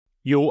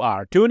You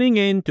are tuning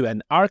in to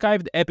an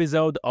archived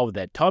episode of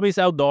the Tommy's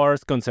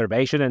Outdoors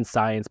Conservation and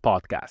Science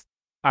podcast.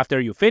 After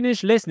you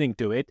finish listening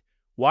to it,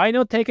 why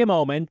not take a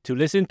moment to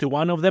listen to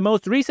one of the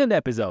most recent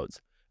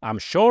episodes? I'm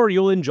sure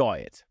you'll enjoy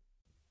it.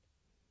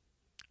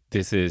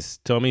 This is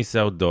Tommy's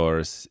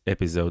Outdoors,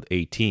 episode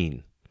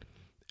 18.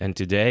 And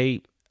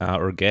today,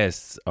 our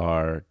guests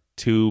are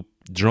two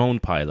drone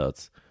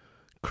pilots,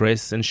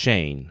 Chris and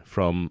Shane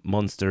from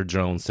Munster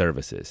Drone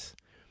Services.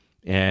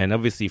 And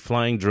obviously,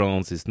 flying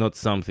drones is not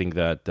something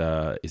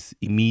that is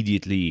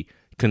immediately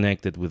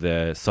connected with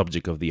the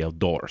subject of the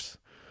outdoors,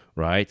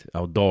 right?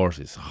 Outdoors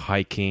is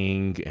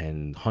hiking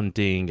and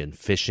hunting and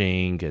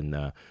fishing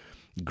and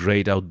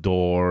great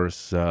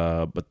outdoors.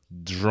 But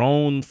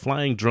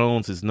flying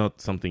drones is not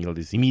something that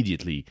is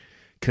immediately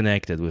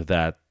connected with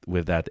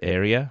that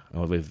area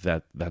or with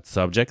that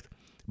subject.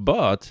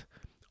 But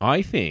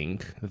I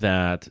think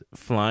that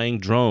flying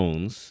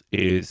drones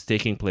is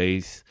taking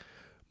place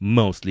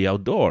mostly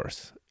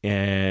outdoors,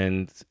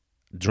 and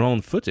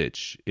drone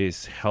footage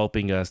is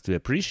helping us to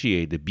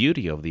appreciate the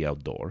beauty of the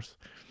outdoors,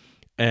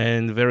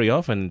 and very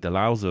often it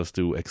allows us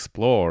to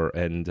explore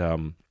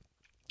and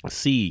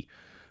see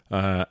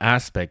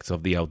aspects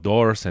of the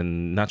outdoors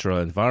and natural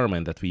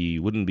environment that we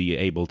wouldn't be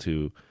able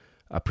to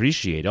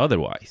appreciate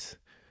otherwise.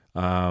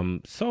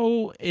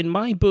 So in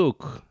my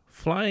book,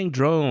 flying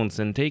drones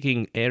and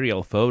taking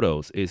aerial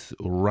photos is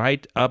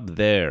right up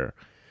there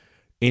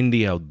in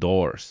the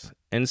outdoors.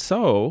 And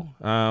so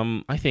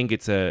I think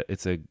it's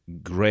a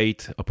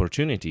great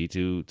opportunity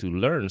to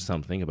learn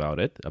something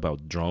about it,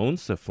 about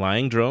drones,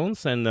 flying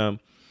drones, and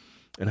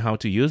how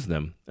to use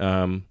them.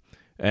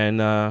 And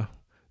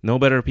no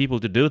better people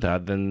to do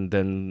that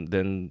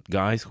than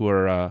guys who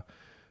are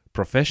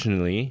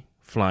professionally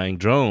flying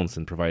drones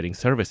and providing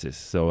services.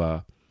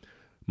 So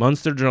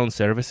Munster Drone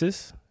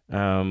Services,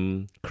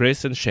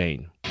 Chris and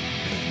Shane.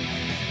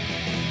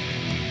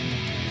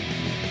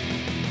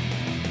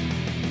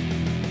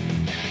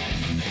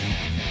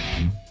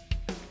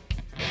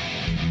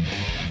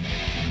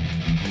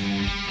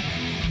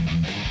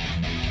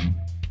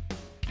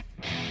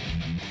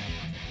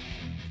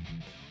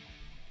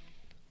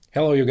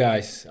 Hello, you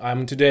guys.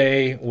 I'm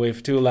today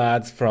with two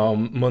lads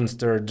from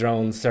Munster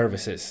Drone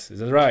Services. Is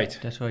that right?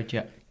 That's right,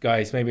 yeah.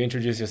 Guys, maybe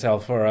introduce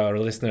yourself for our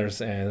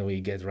listeners and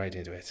we get right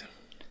into it.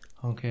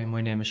 Okay,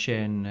 my name is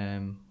Shane.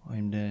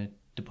 I'm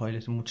the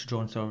pilot in Munster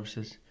Drone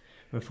Services.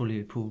 We're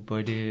fully approved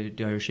by the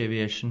Irish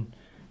Aviation.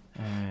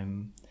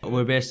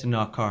 We're based in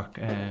North Cork,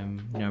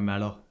 near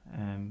Mallow,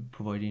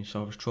 providing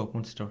service throughout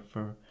Munster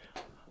for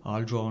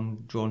all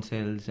drone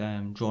sales,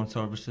 drone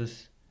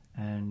services,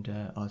 and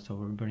also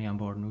we're bringing on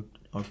board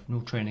a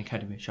new training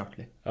academy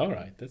shortly. All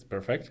right, that's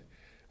perfect.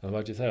 How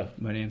about yourself?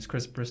 My name's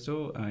Chris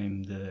Bristow.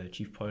 I'm the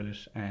chief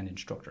pilot and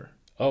instructor.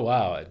 Oh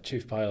wow, a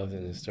chief pilot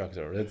and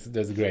instructor.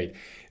 That's great.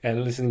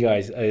 And listen,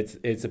 guys,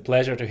 it's a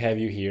pleasure to have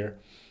you here,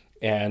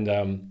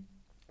 and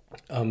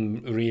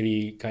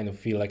really kind of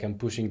feel like I'm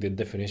pushing the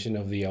definition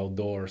of the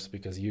outdoors,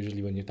 because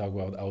usually when you talk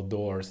about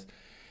outdoors,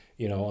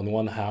 you know, on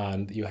one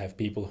hand you have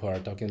people who are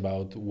talking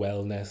about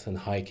wellness and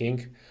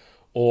hiking,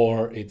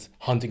 or it's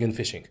hunting and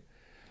fishing.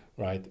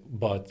 Right,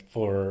 but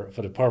for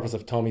the purpose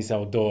of Tommy's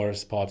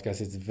Outdoors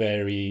podcast, it's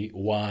very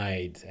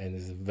wide and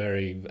there's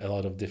a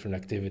lot of different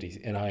activities.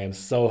 And I am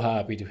so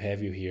happy to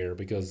have you here,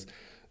 because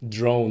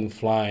drone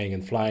flying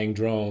and flying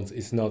drones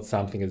is not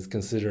something that's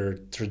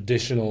considered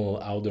traditional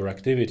outdoor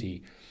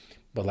activity.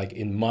 But like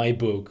in my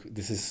book,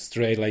 this is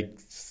straight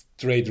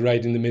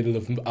right in the middle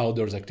of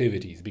outdoors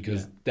activities,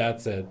 because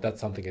that's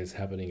something that's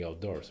happening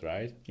outdoors,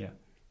 right? Yeah,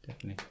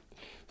 definitely.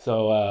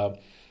 So.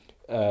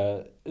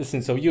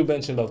 Listen, so you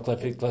mentioned about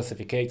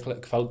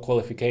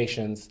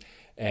qualifications,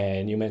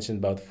 and you mentioned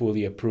about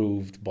fully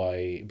approved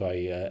by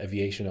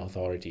aviation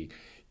authority.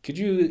 Could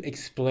you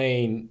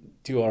explain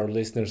to our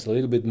listeners a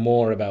little bit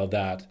more about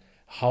that?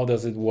 How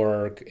does it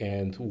work,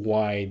 and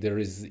why there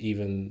is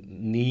even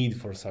need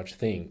for such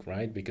thing,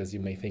 right? Because you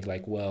may think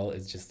like, well,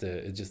 it's just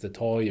a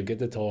toy. You get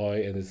the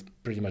toy, and it's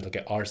pretty much like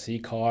an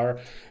RC car,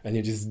 and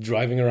you're just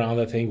driving around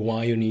that thing.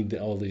 Why you need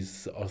all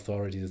these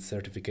authorities and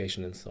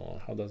certification and so on?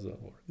 How does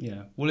that work?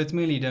 Yeah, well, it's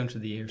mainly down to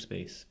the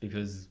airspace,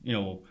 because, you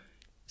know,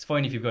 it's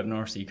fine if you've got an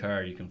RC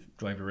car, you can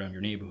drive around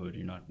your neighborhood.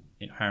 You're not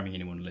harming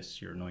anyone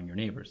unless you're annoying your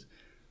neighbors.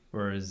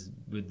 Whereas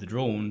with the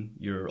drone,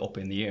 you're up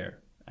in the air,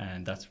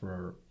 and that's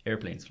where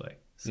airplanes fly.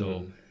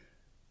 So,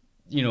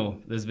 you know,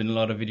 there's been a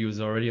lot of videos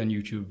already on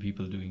YouTube,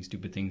 people doing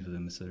stupid things with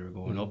them. So they're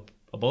going up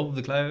above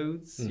the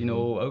clouds, you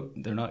know,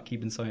 they're not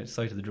keeping sight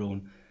of the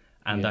drone.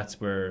 And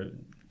that's where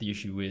the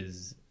issue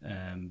is.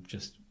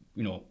 Just,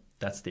 you know,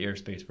 that's the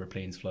airspace where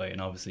planes fly. And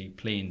obviously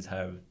planes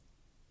have,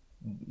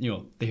 you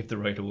know, they have the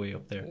right of way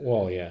up there.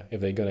 Well, yeah,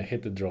 if they're going to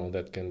hit the drone,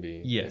 that can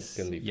be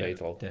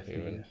fatal.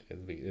 Definitely.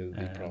 It'll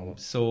be a problem.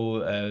 So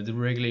the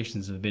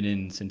regulations have been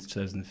in since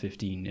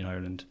 2015 in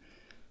Ireland.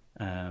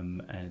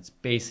 And it's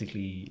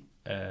basically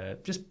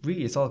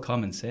it's all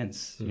common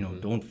sense. You know,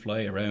 don't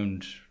fly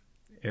around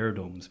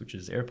aerodomes, which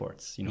is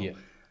airports, you know.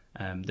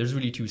 There's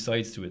really two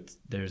sides to it.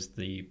 There's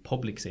the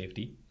public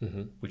safety,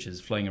 which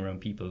is flying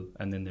around people,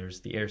 and then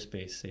there's the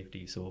airspace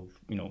safety, so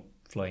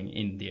flying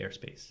in the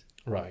airspace.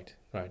 Right.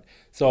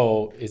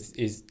 So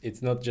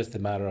it's not just a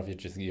matter of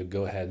you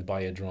go ahead,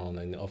 buy a drone,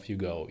 and off you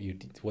go.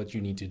 What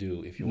you need to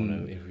do if you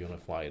wanna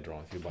fly a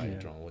drone, if you buy a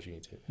drone, what you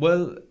need to.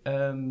 Well,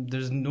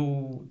 there's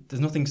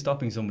nothing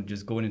stopping someone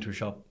just going into a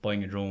shop,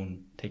 buying a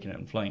drone, taking it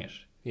and flying it.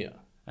 Yeah.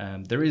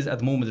 There is at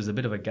the moment there's a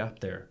bit of a gap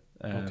there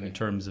in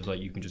terms of like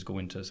you can just go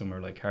into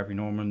somewhere like Harvey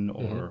Norman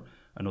or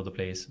another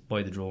place,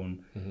 buy the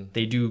drone.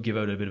 They do give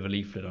out a bit of a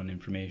leaflet on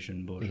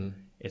information, but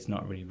it's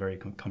not really very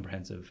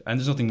comprehensive. And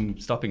there's nothing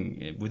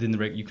stopping within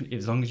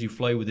as long as you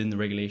fly within the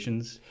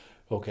regulations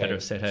that are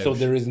set out. So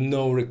there is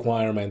no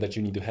requirement that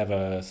you need to have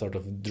a sort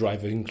of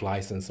driving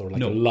license or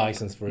like a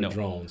license for a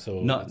drone.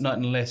 So not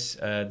unless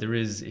there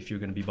is, if you're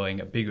going to be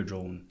buying a bigger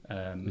drone,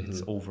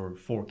 it's over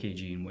 4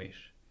 kg in weight,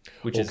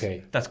 which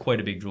that's quite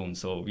a big drone.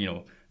 So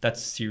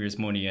that's serious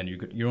money, and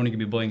you're only going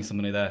to be buying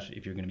something like that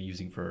if you're going to be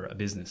using for a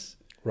business.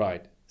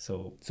 Right.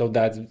 So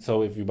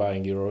if you're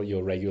buying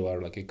your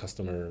regular like a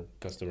customer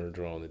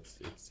drone, it's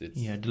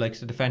the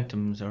likes of the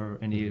Phantoms or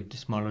any of the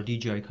smaller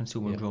DJI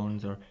consumer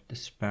drones or the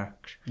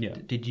Spark, the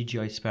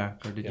DJI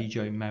Spark or the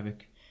DJI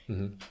Mavic.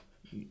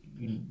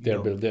 They're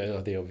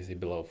obviously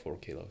below 4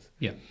 kilos.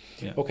 Yeah.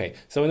 Okay.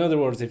 So in other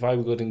words, if I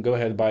would go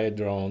ahead and buy a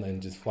drone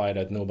and just fly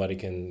that, nobody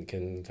can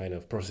kind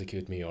of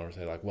prosecute me or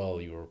say like,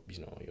 well, you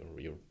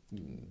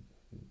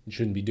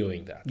shouldn't be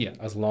doing that. Yeah.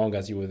 As long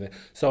as you were there.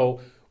 So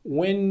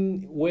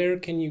where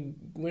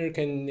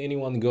can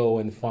anyone go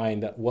and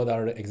find that? What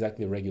are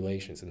exactly the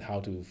regulations and how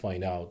to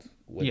find out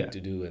what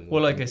to do? And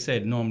like I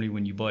said, normally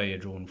when you buy a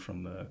drone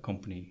from a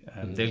company,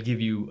 they'll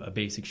give you a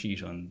basic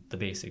sheet on the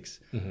basics.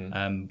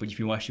 But if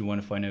you actually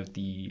want to find out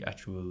the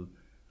actual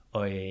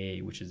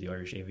IAA, which is the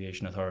Irish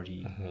Aviation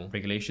Authority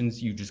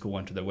regulations, you just go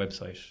onto their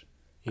website.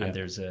 And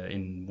there's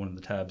in one of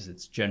the tabs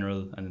it's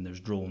general, and then there's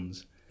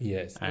drones.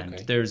 Yes. And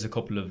there's a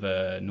couple of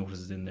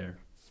notices in there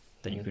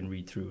that you can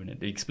read through, and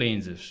it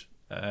explains it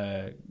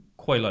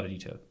quite a lot of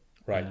detail.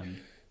 Right.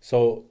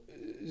 So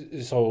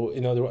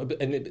in other words,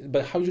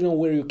 but how do you know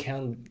where you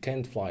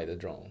can't fly the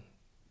drone?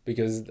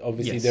 Because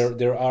obviously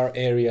there are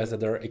areas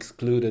that are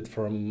excluded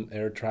from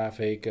air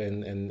traffic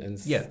and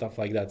stuff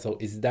like that. So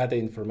is that the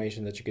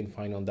information that you can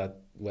find on that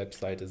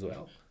website as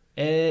well?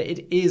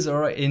 It is, all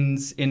right.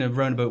 In a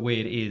roundabout way,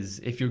 it is.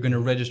 If you're going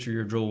to register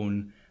your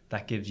drone,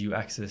 that gives you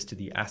access to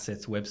the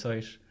Assets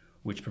website,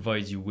 which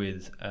provides you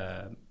with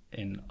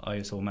an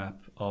ISO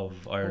map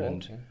of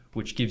Ireland,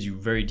 which gives you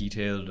very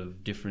detailed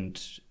of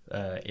different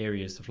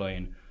areas to fly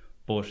in.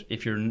 But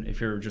if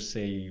you're just,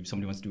 say,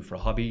 somebody wants to do it for a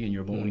hobby and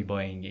you're only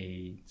buying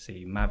a,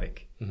 say,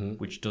 Mavic,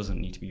 which doesn't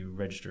need to be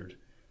registered,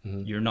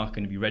 you're not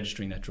going to be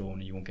registering that drone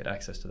and you won't get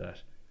access to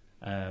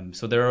that.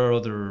 So there are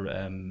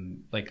other,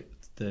 like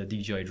the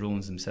DJI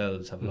drones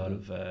themselves have a lot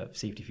of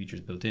safety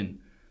features built in.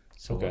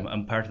 So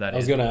I'm part of that. I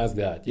was going to ask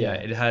that. Yeah,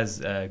 it has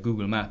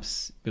Google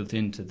Maps built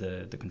into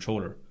the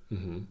controller,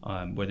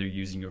 whether you're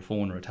using your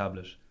phone or a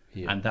tablet.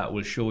 Yeah. And that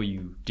will show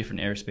you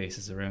different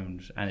airspaces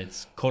around, and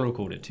it's color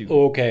coded too.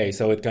 Okay,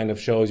 so it kind of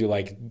shows you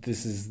like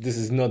this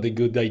is not a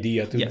good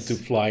idea to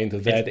fly into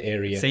that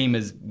area. Same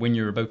as when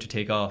you're about to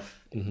take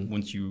off.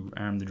 Once you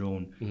arm the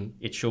drone,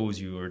 it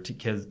shows you or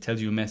tells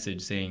you a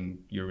message saying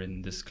you're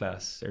in this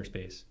class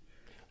airspace.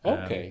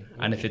 Okay.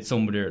 And if it's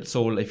somewhere,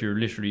 so if you're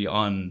literally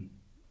on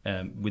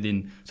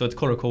within, so it's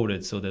color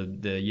coded, so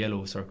the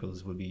yellow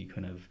circles will be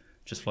kind of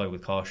just fly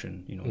with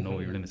caution,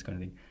 know your limits kind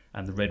of thing,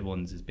 and the red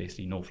ones is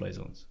basically no fly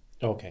zones.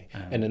 Okay,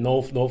 and the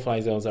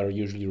no-fly zones are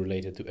usually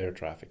related to air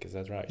traffic. Is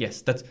that right?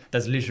 Yes, that's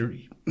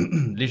literally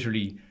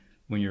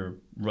when you're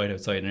right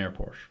outside an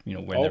airport.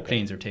 When their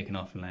planes are taking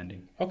off and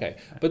landing. Okay,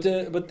 but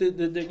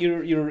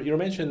you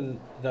mentioned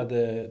that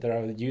there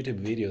are YouTube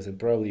videos, and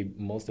probably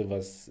most of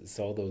us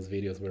saw those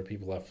videos where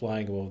people are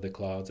flying above the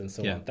clouds and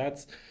so on.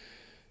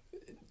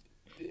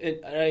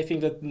 And I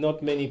think that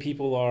not many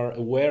people are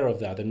aware of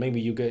that, and maybe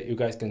you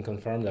guys can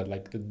confirm that.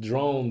 Like the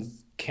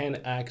drones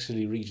can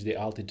actually reach the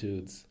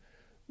altitudes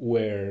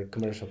where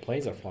commercial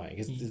planes are flying.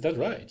 Is that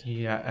right?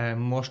 Yeah,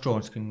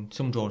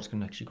 some drones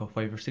can actually go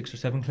 5 or 6 or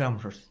 7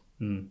 kilometers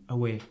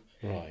away.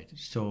 Right.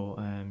 So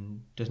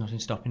there's nothing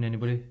stopping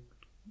anybody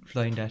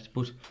flying that.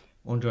 But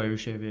under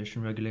Irish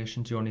aviation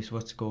regulations, you're only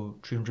supposed to go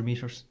 300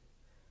 meters,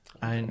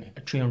 and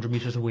 300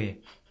 meters away.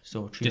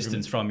 So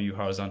distance from you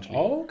horizontally.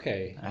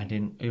 Okay. And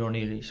then you're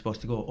only supposed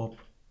to go up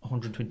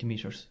 120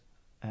 meters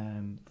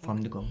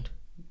from the ground,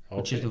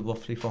 which is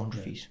roughly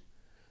 400 feet.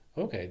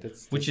 Okay,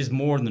 which is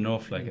more than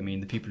enough. Like, I mean,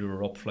 the people who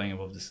are up flying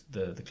above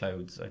the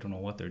clouds, I don't know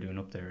what they're doing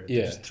up there.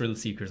 They're just thrill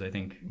seekers, I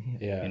think.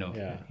 Yeah.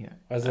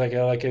 I was like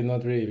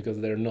not really, because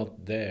they're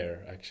not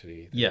there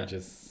actually. They're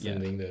just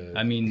sending the.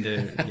 I mean,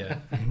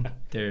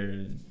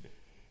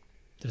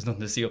 there's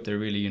nothing to see up there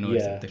really,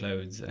 except the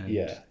clouds, and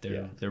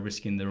they're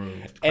risking their own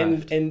craft.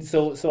 And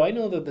so I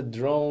know that the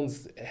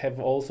drones have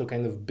also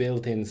kind of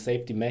built-in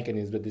safety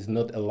mechanisms that is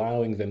not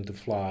allowing them to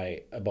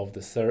fly above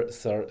the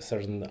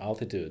certain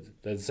altitude.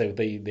 So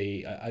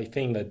I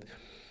think that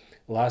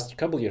last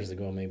couple years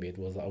ago, maybe it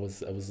was, I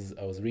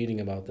was reading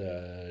about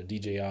the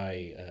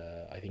DJI,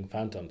 I think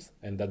Phantoms,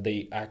 and that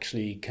they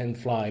actually can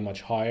fly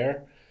much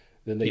higher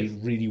than they Yes.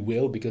 really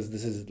will, because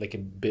this is like a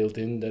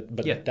built-in that.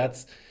 But Yeah.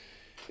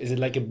 is it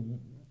like a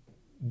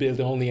built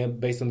only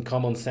based on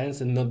common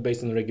sense and not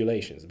based on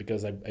regulations?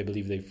 Because I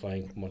believe they're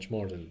flying much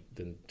more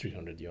than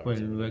 300 yards.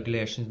 Well,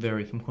 regulations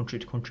vary from country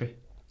to country,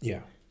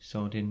 Yeah.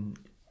 so then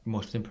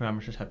most of the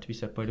parameters have to be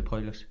set by the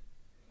pilot.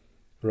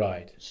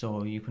 Right.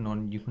 So you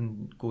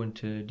can go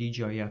into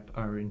DJI app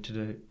or into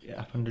the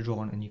app on the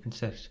drone, and you can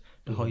set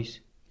the height,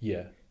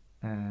 Yeah.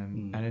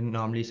 and it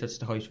normally sets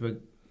the height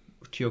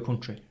to your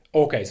country.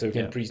 Okay, so you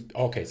can Yeah.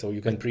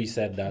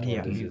 preset that.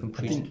 Yeah, or this you is-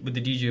 can I think with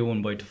the DJI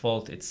one by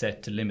default, it's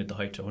set to limit the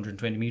height to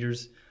 120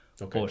 meters.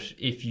 Okay. But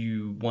if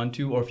you want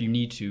to, or if you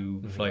need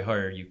to fly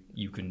higher,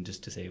 you can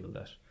just disable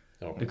that.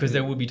 Okay. Because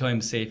there would be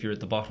times, say, if you're at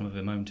the bottom of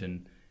a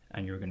mountain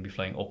and you're going to be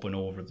flying up and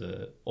over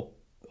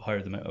higher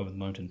over the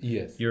mountain.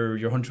 Yes. Your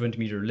 120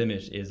 meter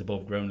limit is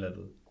above ground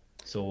level.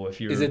 So if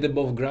you're Is it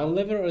above ground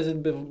level or is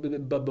it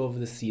above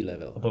the sea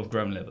level? above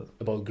ground level,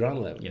 Above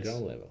ground level. Yes.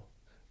 Ground level.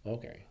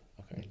 Okay.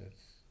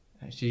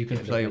 That's So you can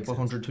Yeah, that fly makes up sense.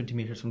 120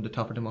 meters from the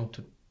top of the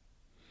mountain.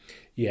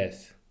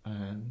 yes.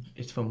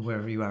 It's from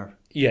wherever you are.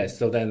 Yes.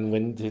 So then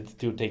when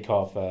to take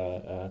off.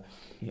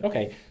 Yeah.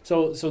 Okay.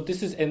 So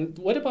this is, and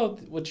what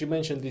about what you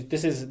mentioned?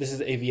 This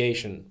is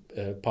aviation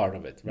part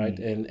of it, right?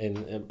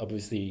 And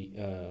obviously,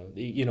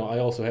 I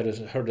also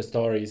heard the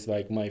stories,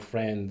 like my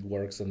friend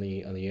works on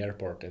the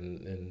airport,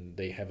 and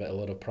they have a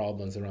lot of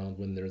problems around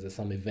when there's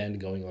some event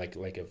going,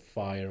 like a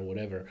fire or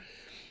whatever.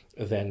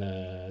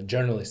 Then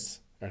journalists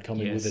are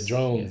coming with the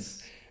drones.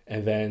 Yes.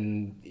 And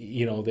then,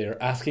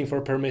 they're asking for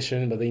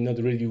permission, but they're not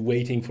really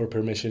waiting for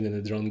permission. And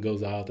the drone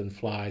goes out and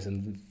flies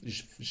and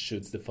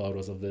shoots the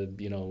photos of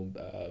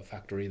the,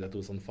 factory that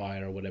was on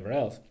fire or whatever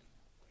else.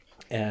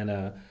 And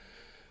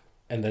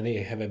then they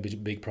have a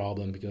big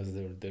problem because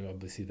they're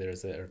obviously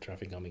there's air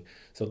traffic coming.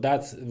 So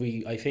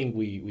I think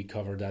we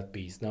covered that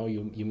piece. Now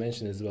you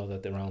mentioned as well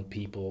that around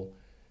people,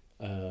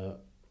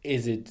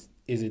 is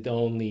it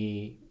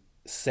only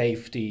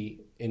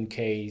safety in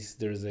case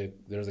there's a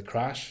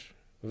crash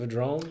with a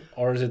drone,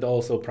 or is it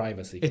also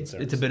privacy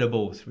concerns? It's a bit of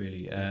both,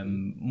 really.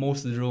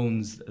 Most of the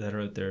drones that are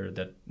out there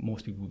that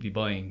most people would be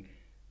buying,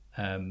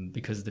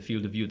 because the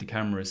field of view of the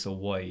camera is so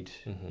wide,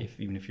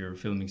 even if you're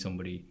filming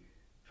somebody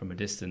from a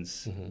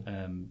distance,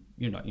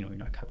 you're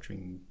not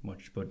capturing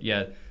much. But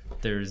yeah,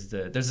 there's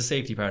a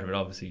safety part of it.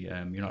 Obviously,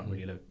 you're not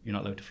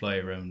allowed to fly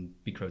around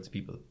big crowds of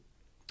people.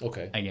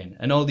 Okay. Again,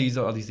 and all these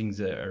things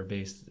are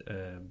based.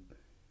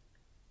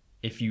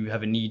 If you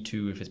have a need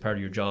to, if it's part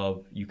of your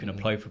job, you can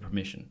apply for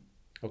permission.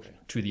 Okay.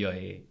 To the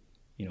IA.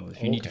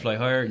 If you need to fly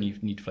higher and you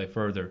need to fly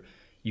further,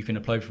 you can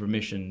apply for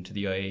permission to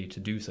the IA to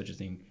do such a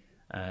thing,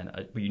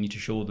 but you need to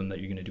show them that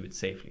you're going to do it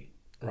safely.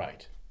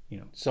 Right.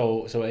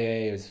 So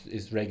AA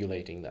is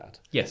regulating that.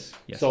 Yes.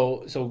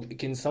 So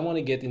can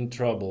someone get in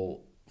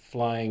trouble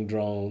flying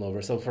drone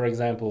over? So for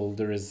example,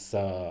 there is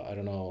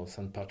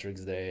St.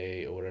 Patrick's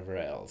Day or whatever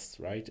else,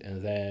 right?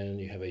 And then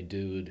you have a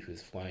dude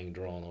who's flying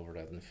drone over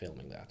that and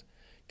filming that.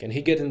 Can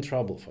he get in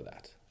trouble for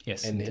that?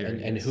 Yes. And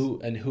who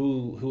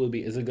will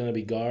be? Is it gonna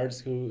be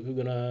guards who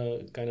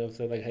gonna kind of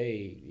say like,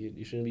 hey,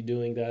 you shouldn't be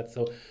doing that?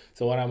 So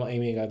what I'm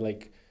aiming at,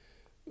 like,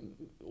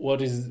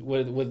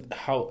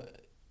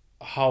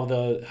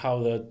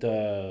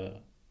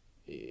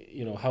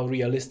 how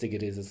realistic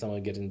it is that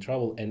someone get in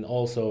trouble, and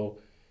also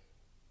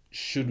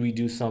should we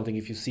do something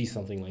if you see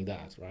something like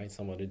that, right?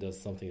 Somebody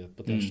does something that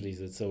potentially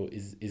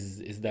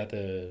is that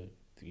a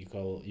you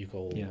call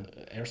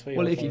airspace?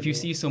 Well, if you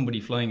see somebody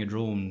flying a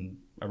drone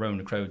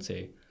around a crowd,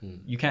 say,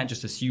 you can't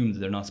just assume that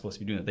they're not supposed to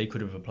be doing it. They could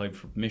have applied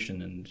for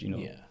permission, and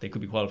they could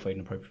be qualified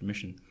and applied for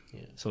permission.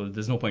 Yeah. So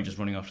there's no point just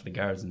running off to the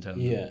guards and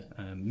telling them.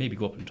 Maybe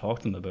go up and talk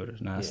to them about it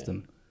and ask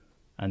them.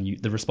 And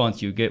the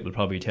response you get will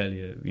probably tell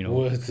you,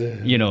 if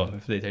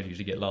they tell you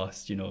to get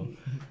lost, Yeah.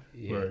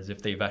 Whereas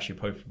if they've actually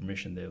applied for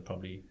permission, they'll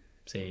probably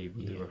say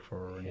who they work for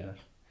or any of that.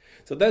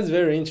 So that's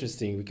very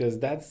interesting, because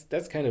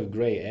that's kind of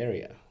gray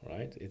area,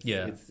 right?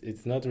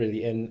 It's not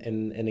really,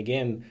 and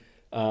again,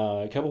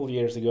 a couple of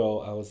years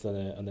ago, I was on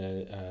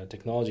a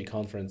technology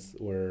conference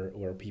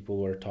where people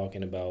were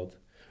talking about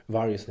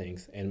various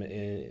things, and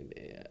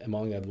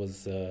among that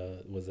was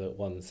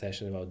one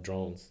session about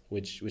drones,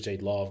 which I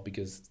love,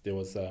 because there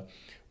was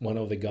one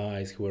of the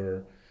guys who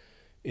were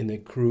in the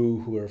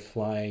crew who were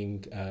flying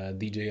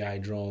DJI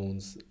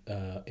drones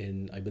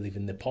I believe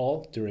in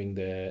Nepal during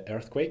the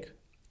earthquake,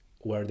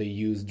 where they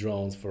use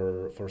drones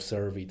for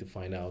survey to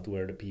find out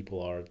where the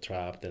people are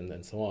trapped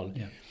and so on.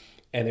 Yeah.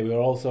 And they were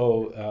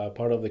also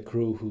part of the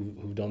crew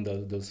who've done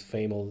those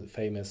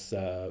famous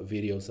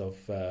videos of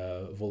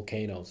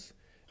volcanoes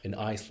in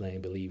Iceland, I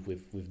believe,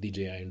 with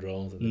DJI and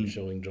drones, and they were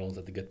showing drones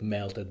that they got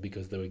melted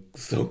because they were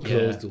so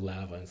close to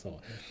lava and so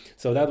on.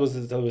 So that was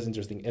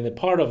interesting. And a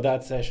part of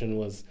that session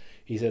was,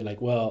 he said, like,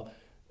 well,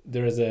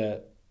 there is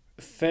a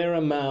fair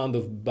amount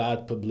of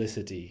bad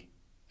publicity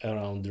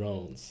around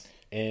drones.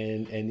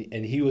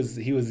 and he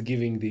was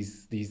giving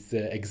these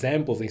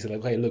examples. And he said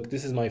like, okay, look,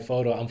 this is my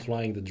photo. I'm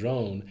flying the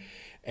drone,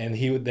 and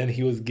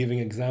he was giving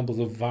examples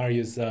of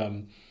various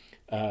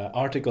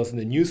articles in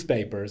the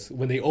newspapers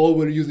when they all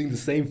were using the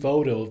same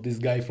photo of this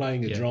guy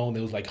flying a drone.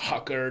 There was like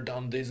hacker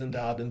done this and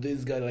that, and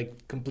this guy,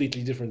 like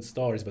completely different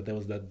stories. But there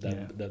was that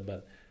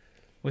bad.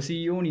 Well, see,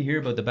 you only hear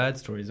about the bad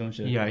stories, don't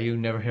you? Yeah, you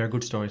never hear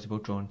good stories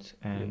about drones.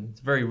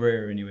 It's very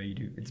rare anyway. You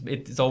do.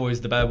 It's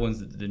always the bad ones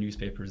that the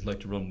newspapers like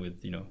to run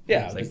with. You know.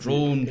 Yeah, it's like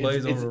drone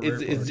flies over.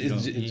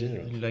 It's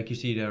general. Like you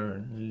see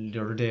there the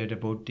other day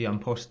about the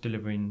post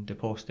delivering the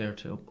post there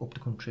to up the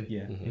country.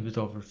 Yeah, it was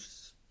over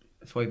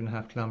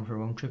 5.5 kilometre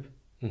round trip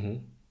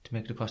to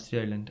make it across the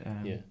island.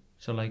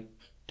 So like,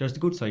 there's the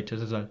good side to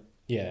it as well.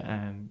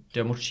 Yeah.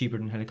 They're much cheaper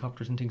than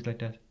helicopters and things like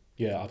that.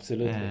 Yeah,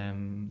 absolutely.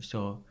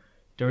 So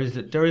there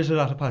is a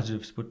lot of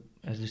positives, but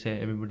as I say,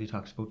 everybody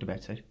talks about the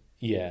bad side.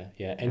 Yeah.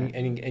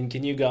 And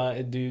can you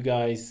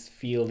guys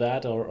feel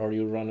that, or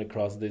you run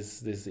across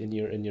this in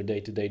your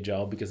day-to-day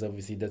job, because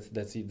obviously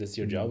that's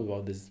your job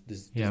about this.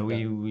 Yeah,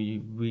 we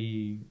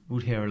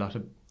would hear a lot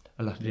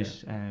of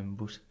this,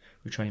 but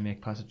we try and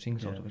make positive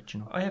things out of it.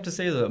 You know, I have to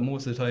say that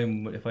most of the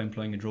time, if I'm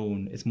flying a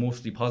drone, it's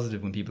mostly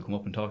positive when people come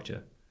up and talk to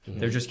you.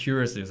 They're just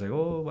curious. They're like,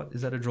 oh, what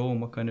is that, a drone?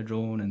 What kind of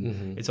drone?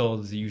 And it's all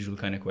the usual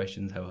kind of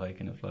questions: how high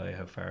can it fly?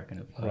 How far can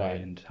it fly?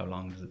 And how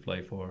long does it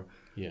fly for?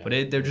 Yeah.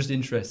 But they're just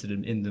interested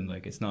in them.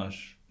 Like, it's not,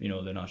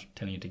 they're not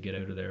telling you to get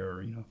out of there,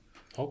 or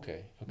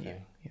Okay.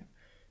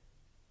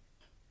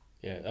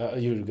 Yeah,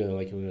 you were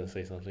gonna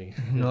say something.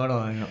 No,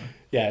 I know.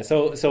 Yeah,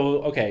 so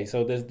okay,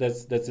 so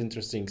that's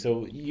interesting.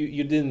 So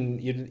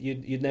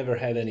you never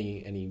had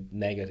any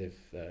negative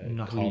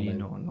not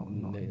comment?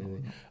 really,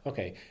 no.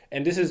 Okay,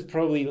 and this is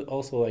probably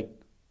also like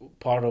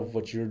part of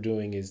what you're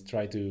doing is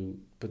try to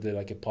put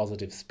a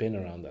positive spin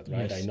around that,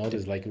 right? Yes. I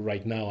noticed like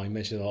right now I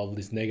mentioned all of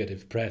this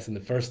negative press, and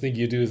the first thing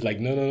you do is like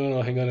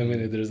no, hang on a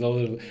minute. There's a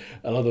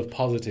lot of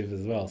positive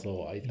as well.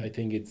 So I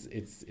think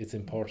it's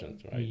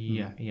important, right?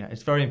 Yeah.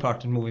 It's very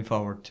important moving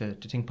forward to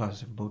think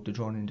positive about the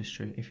drone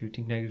industry. If you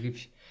think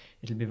negative,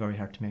 it'll be very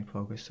hard to make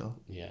progress. So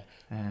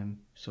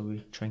so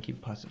we try and keep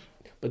it positive.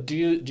 But do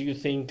you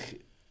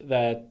think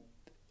that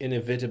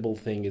inevitable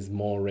thing is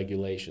more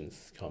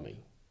regulations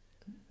coming?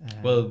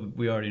 Well,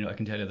 we already know. I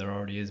can tell you there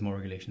already is more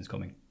regulations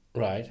coming.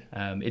 Right.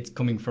 It's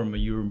coming from a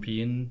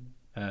European.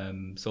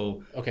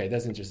 So okay,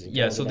 that's interesting.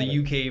 Yeah. So the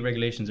UK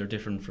regulations are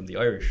different from the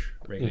Irish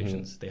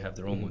regulations. They have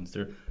their own ones.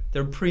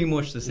 They're pretty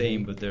much the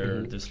same, but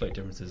there's slight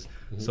differences.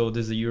 So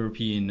there's a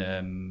European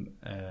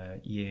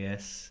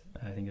EAS,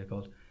 I think they're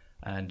called,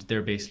 and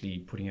they're basically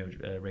putting out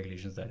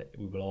regulations that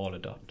we will all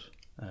adopt.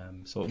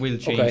 So it will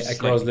change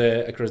across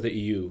the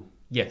EU.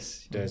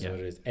 Yes, that's what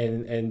it is.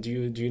 And do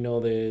you know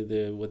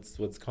the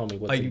what's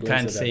coming? I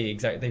can't say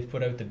exactly. They've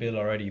put out the bill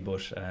already,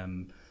 but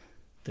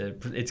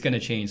it's going to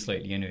change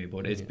slightly anyway.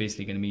 But it's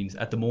basically going to mean,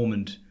 at the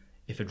moment,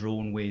 if a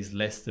drone weighs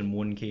less than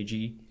 1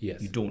 kg,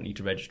 you don't need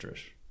to register it.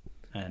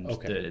 And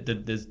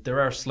there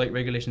are slight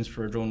regulations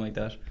for a drone like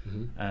that.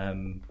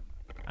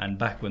 And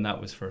back when that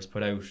was first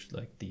put out,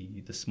 like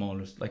the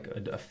smallest, like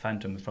a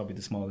Phantom is probably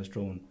the smallest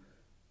drone.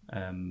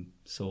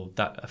 So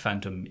that a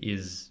Phantom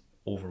is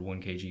over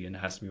 1 kg and it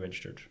has to be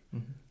registered.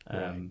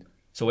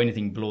 So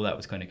anything below that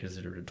was kind of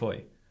considered a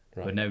toy.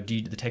 Right. But now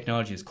the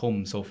technology has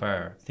come so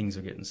far, things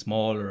are getting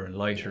smaller and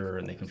lighter,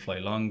 and they can fly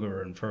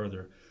longer and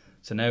further.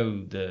 So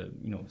now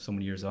so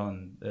many years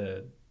on,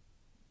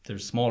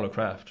 there's smaller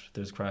craft.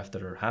 There's craft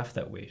that are half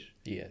that weight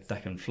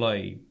that can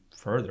fly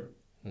further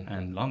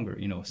and longer.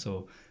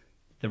 So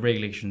the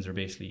regulations are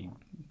basically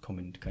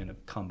coming to kind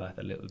of combat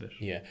a little bit.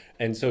 Yeah.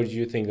 And so do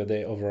you think that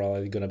they overall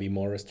are going to be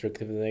more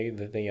restrictive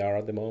than they are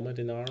at the moment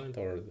in Ireland,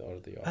 or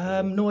the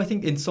opposite? No, I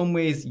think in some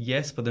ways,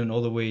 yes, but in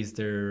other ways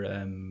they're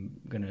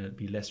going to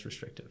be less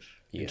restrictive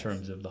in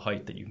terms of the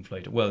height that you can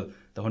fly to. Well,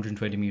 the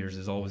 120 meters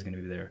is always going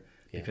to be there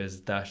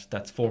because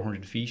that's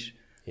 400 feet.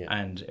 Yeah.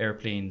 And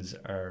airplanes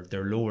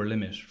their lower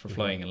limit for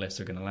flying unless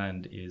they're going to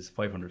land is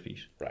 500 feet.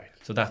 Right.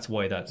 So that's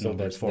why that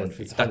number is 400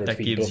 feet. That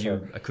gives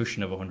you a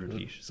cushion of 100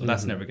 feet. So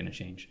that's never going to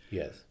change.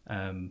 Yes.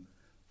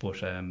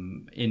 But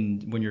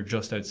when you're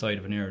just outside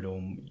of an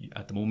aerodrome,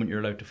 at the moment you're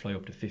allowed to fly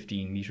up to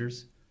 15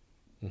 meters,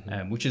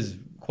 which is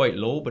quite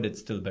low, but it's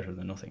still better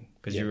than nothing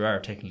because you are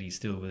technically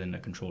still within a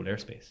controlled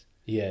airspace.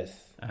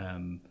 Yes.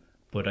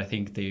 But I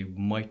think they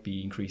might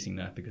be increasing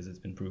that because it's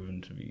been proven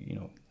to be,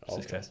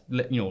 success.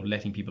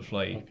 Letting people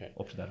fly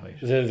up to that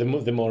height.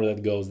 The more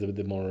that goes,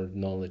 the more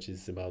knowledge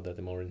is about that,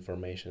 the more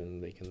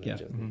information they can. Yeah,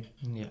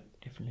 yeah,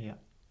 definitely, yeah.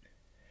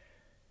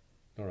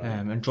 All right.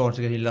 And drones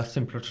are getting a lot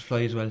simpler to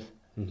fly as well,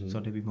 so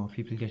there'll be more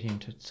people getting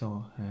into it.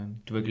 So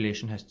the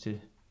regulation has to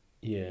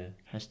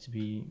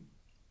be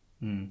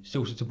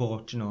suited to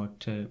both,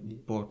 to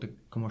both the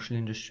commercial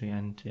industry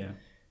and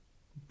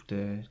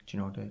the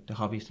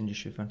hobbyist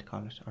industry, if you want to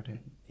call it,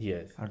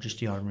 or just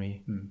the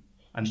ordinary.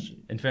 And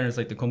in fairness,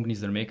 like the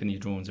companies that are making these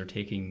drones are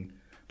taking.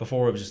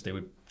 Before it was just they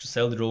would just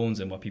sell the drones,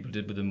 and what people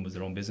did with them was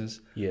their own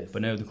business. Yes.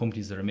 But now the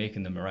companies that are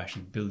making them are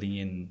actually building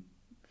in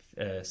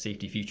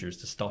safety features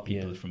to stop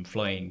people from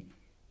flying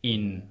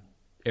in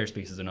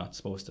airspaces are not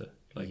supposed to.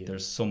 Like Yeah.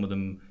 there's some of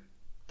them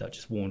that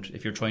just won't.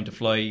 If you're trying to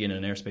fly in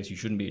an airspace you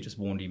shouldn't be, it just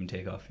won't even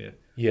take off you.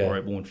 Yeah. Or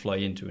it won't fly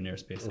into an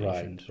airspace that you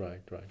shouldn't. Right.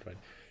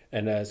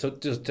 And so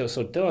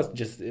tell us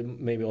just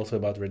maybe also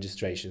about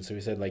registration. So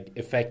you said like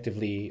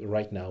effectively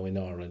right now in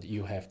Ireland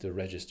you have to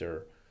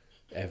register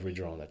every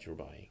drone that you're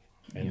buying.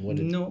 And what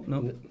No.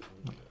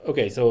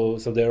 Okay, so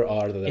there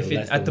are that are If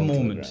less it, at the than 1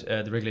 moment,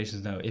 kilogram. the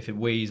regulations now, if it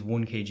weighs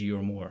 1 kg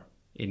or more,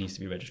 it needs to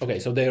be registered. Okay,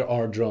 so there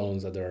are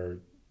drones that are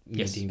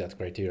Yes. meeting that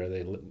criteria.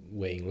 They're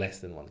weighing less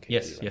than 1 kg.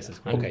 Yes, right yes, now. that's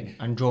correct. Okay,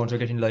 And drones are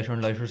getting lighter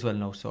and lighter as well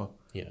now, so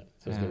yeah.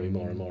 So it's going to be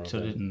more and more. so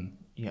of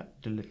that.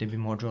 there'll be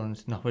more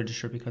drones not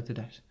registered because of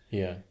that.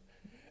 Yeah.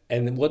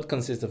 And what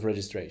consists of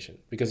registration?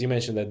 Because you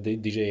mentioned that the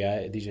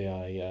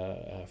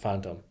DJI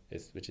Phantom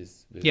which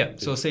is Yeah,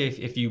 so say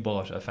if you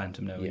bought a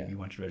Phantom now Yeah. and you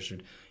want to register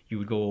it, you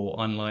would go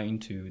online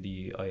to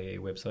the IAA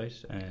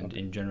website and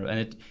in general,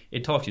 and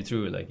it talks you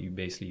through it. Like you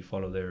basically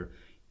follow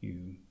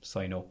you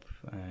sign up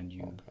and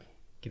you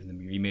give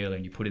them your email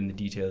and you put in the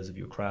details of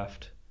your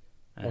craft.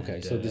 And,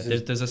 Okay, so this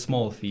is- there's a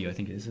small fee. I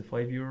think is it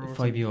 €5 or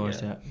 €5,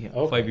 something? yeah.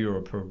 Okay.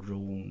 €5 per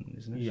drone,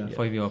 isn't it? Yeah,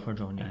 €5 per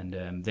drone. Yeah.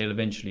 And they'll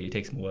eventually, it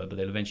takes them a while, but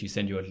they'll eventually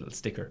send you a little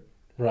sticker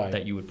right.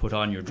 that you would put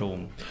on your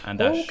drone, and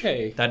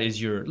that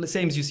is your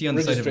same as you see on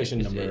the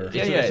Registration side of number.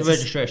 It's a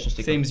registration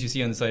sticker. same as you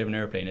see on the side of an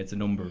airplane. It's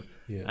a number,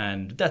 Yeah.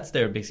 and that's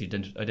there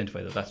basically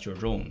identify that that's your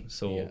drone.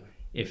 So Yeah.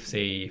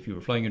 if you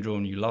were flying a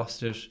drone, you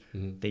lost it,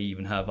 Mhm. they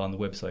even have on the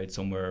website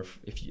somewhere.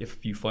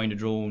 If you find a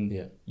drone,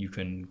 Yeah. you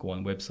can go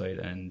on the website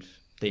and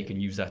they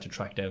can use that to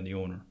track down the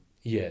owner.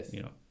 Yes.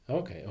 You know.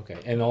 Okay.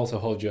 And also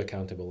hold you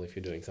accountable if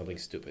you're doing something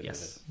stupid.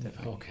 Yes, with it.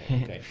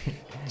 definitely. Okay.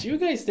 Do you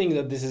guys think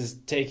that this is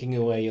taking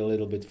away a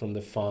little bit from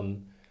the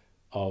fun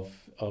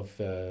of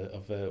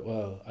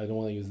well, I don't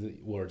want to use the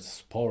word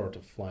sport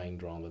of flying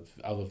drone, but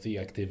out of the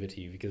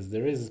activity, because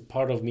there is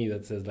part of me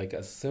that says like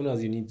as soon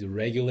as you need to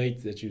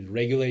regulate, that you're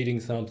regulating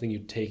something,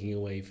 you're taking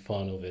away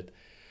fun of it.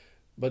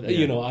 But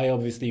I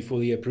obviously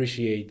fully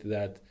appreciate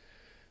that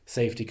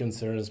safety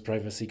concerns,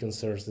 privacy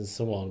concerns, and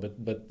so on.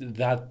 But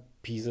that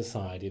piece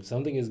aside, if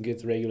something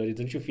gets regulated,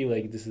 don't you feel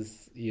like this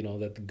is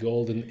that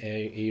golden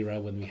era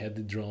when we had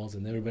the drones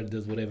and everybody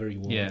does whatever you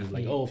want? Yeah. It's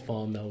like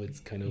fun. Now it's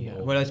kind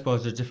of Well, I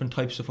suppose there's different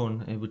types of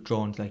fun with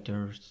drones. Like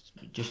there's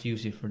just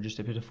use it for just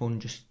a bit of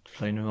fun, just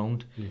flying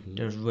around. Mhm.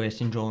 There's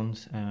racing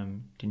drones.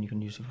 Then you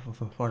can use it for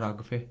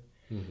photography.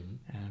 Mhm.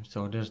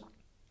 So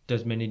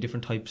there's many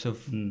different types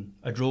of.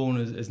 A drone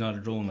is not a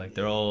drone. Like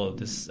they're all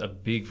there's a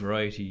big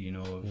variety,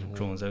 of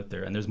drones out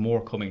there, and there's more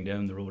coming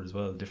down the road as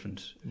well.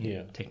 Different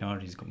Yeah.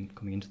 technologies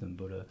coming into them.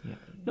 But Yeah.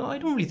 no, I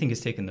don't really think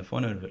it's taking the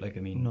fun out of it. Like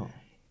I mean, No.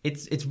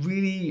 it's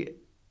really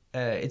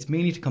it's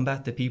mainly to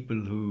combat the people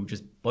who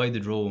just buy the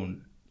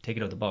drone, take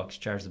it out of the box,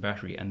 charge the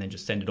battery, and then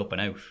just send it up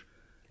and out.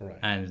 Right.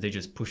 And they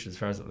just push it as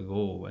far as it'll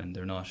go, and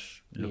they're not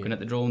looking Yeah. at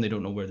the drone. They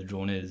don't know where the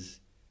drone is.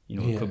 It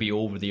Yeah. could be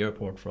over the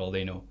airport for all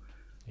they know.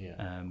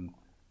 Yeah.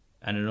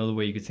 And another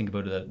way you could think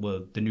about it,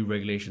 the new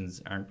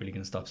regulations aren't really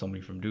going to stop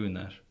somebody from doing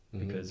that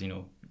because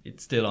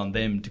it's still on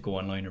them to go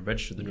online and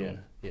register the drone.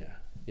 Yeah.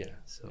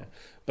 So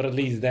But at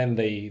least then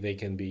they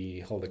can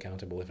be held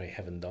accountable if they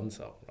haven't done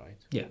so, right?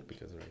 Yeah.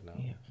 Because right now.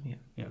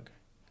 yeah.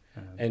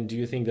 And do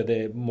you think that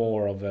the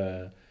more of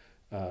a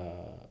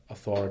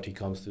authority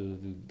comes to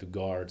the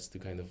guards to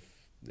kind of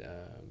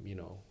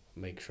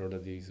make sure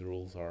that these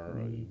rules are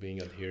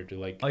being adhered to?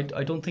 Like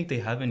I don't think they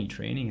have any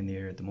training in the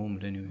area at the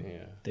moment anyway.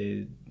 Yeah.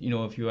 They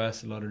if you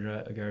ask a lot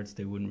of guards,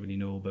 they wouldn't really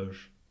know about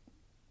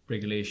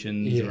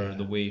regulations Yeah. or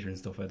the weight and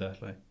stuff like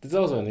that. Like there's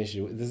also an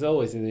issue. There's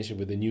always an issue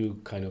with the new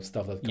kind of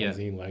stuff that comes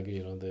Yeah. in. Like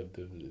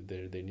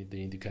they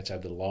need to catch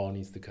up. The law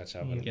needs to catch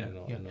up. And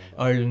all that.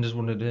 Ireland is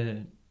one of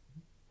the,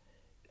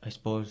 I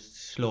suppose,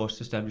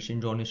 slowest establishing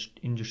drone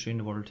industry in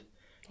the world.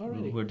 Oh,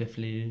 really? We're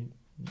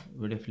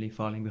definitely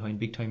falling behind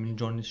big time in the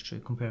drone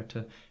industry compared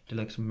to the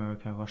likes of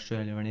America or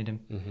Australia or any of them.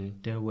 Mm-hmm.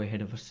 They're way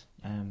ahead of us.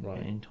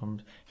 Right. In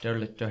terms, they're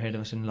ahead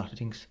of us in a lot of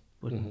things.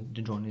 But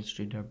the drone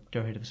industry,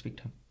 they're ahead of us big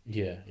time.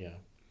 Yeah.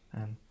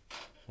 Um,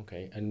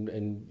 Okay,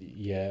 and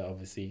yeah,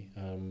 obviously.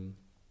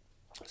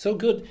 So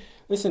good.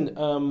 Listen.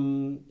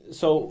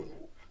 So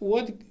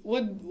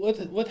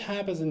what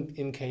happens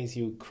in case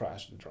you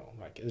crash the drone?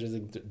 Like there's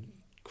a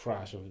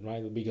crash of it,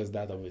 right? Because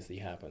that obviously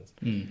happens.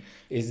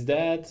 Is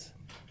that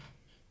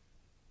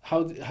how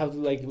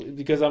like?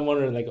 Because I'm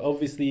wondering, like,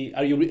 obviously,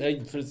 are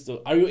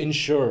you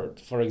insured?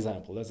 For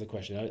example, that's the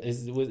question.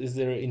 Is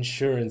there an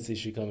insurance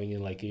issue coming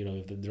in? Like,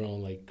 if the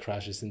drone like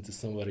crashes into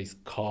somebody's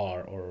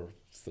car or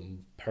some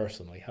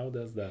person, like how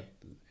does that?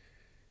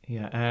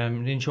 Yeah,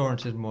 the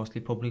insurance is mostly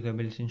public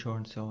liability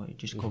insurance, so it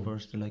just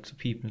covers the likes of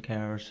people,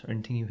 cars, or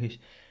anything you hit.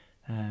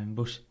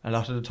 But a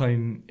lot of the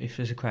time, if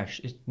there's a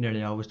crash, it's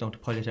nearly always down to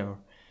pilot error.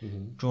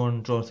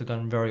 Drones have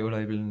gone very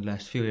reliable in the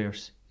last few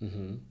years.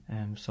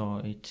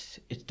 So it's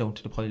down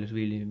to the pilot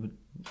really. But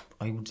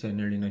I would say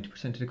nearly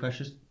 90% of the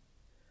crashes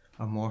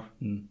or more.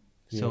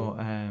 So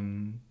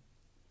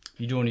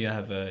you'd only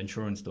have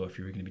insurance though if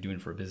you're going to be doing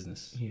it for a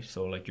business. Yes.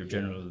 So like your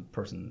general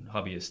person,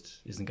 hobbyist,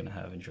 isn't going to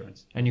have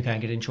insurance. and you can't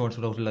get insurance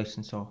without a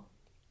license. So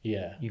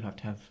Yeah. you have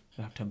to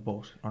have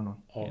both or none.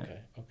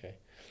 Okay.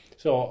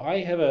 So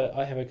I have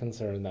a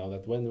concern now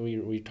that when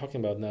we're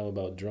talking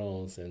about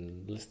drones,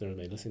 and listeners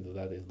may listen to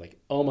that, is like,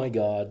 oh my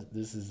God,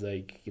 this is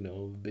like,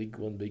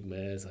 big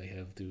mess. I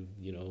have to,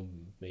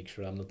 make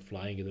sure I'm not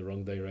flying in the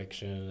wrong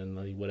direction and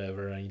like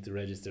whatever. I need to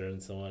register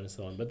and so on and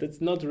so on. But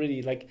it's not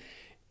really like,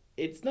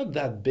 it's not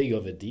that big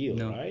of a deal,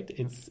 No. right?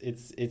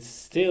 It's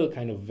still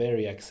kind of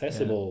very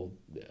accessible,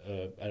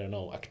 I don't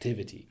know,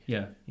 activity.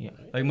 Yeah. Yeah.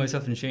 Like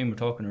myself and Shane were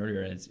talking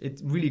earlier, and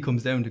it really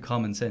comes down to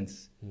common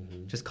sense.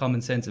 Just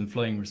common sense and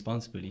flying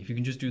responsibly. If you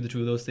can just do the two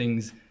of those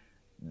things,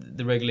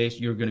 the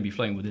regulation, you're going to be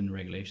flying within the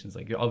regulations.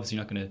 Like, you're obviously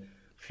not going to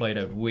fly it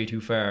out way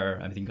too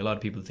far. I think a lot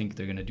of people think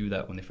they're going to do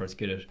that when they first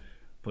get it,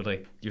 but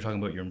like, you're talking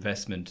about your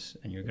investment,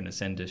 and you're going to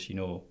send it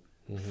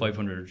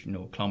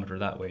 500 kilometer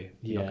that way.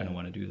 You're not going to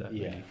want to do that.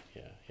 Yeah, really.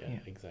 yeah,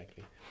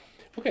 exactly.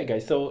 Okay,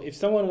 guys. So if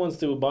someone wants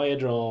to buy a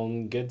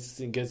drone, gets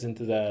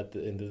into that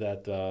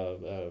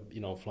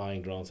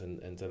flying drones,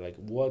 and they're like,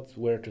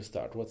 where to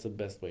start? What's the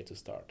best way to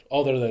start,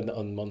 other than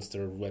on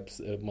Munster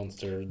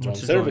Munster drone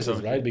services,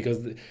 drone, right?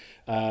 Because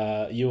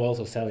you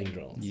also selling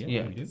drones.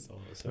 Yeah, right? we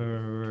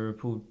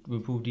do. We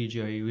prove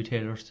DJI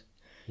retailers,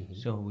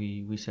 so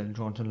we sell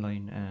drones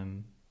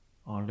online.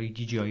 All the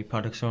DJI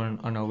products are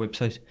on our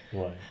website,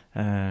 Right.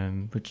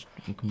 which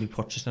can be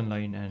purchased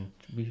online, and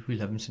we'll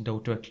have them sent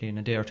out directly in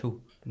a day or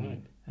two.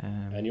 Right.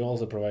 And you're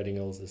also providing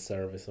the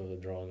service of the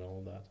drone and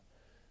all that.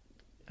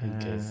 In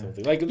case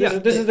something like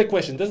this is the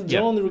question: does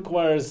drone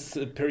requires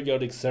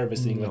periodic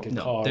servicing like a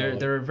car?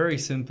 They're very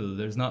simple.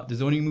 There's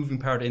only moving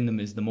part in them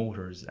is the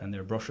motors, and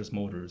they're brushless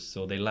motors,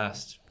 so they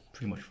last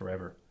pretty much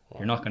forever. Wow.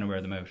 You're not going to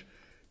wear them out.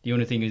 The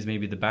only thing is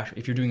maybe the battery.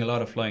 If you're doing a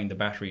lot of flying, the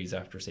batteries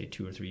after say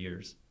 2 or 3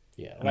 years.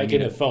 Yeah, like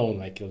in a phone,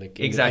 like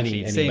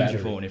exactly any same battery.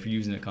 as your phone if you're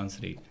using it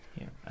constantly.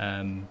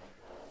 Yeah.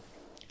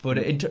 But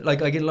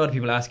I get a lot of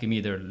people asking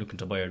me, they're looking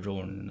to buy a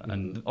drone,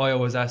 and I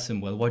always ask them,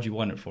 well, what do you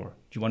want it for?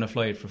 Do you want to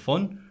fly it for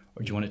fun,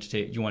 or do you want it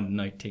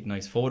to take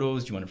nice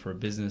photos? Do you want it for a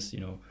business?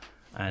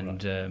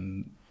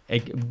 And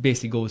it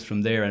basically goes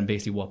from there, and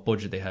basically what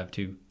budget they have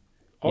too.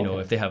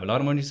 If they have a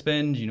lot of money to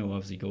spend,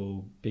 obviously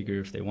go bigger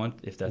if they want,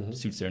 if that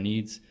suits their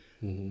needs.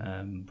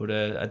 But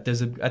at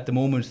the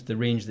moment, the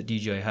range that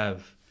DJI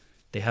have,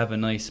 they have a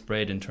nice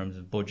spread in terms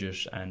of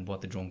budget and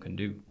what the drone can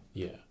do.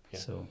 Yeah.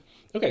 So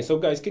okay, so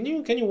guys, can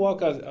you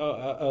walk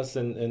us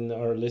and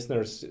our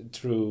listeners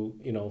through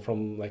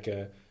from like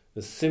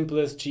the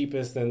simplest,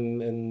 cheapest,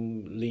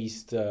 and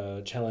least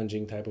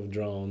challenging type of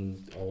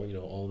drone,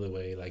 all the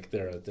way like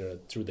there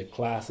through the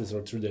classes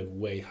or through the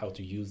way how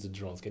to use the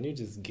drones? Can you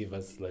just give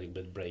us a little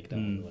bit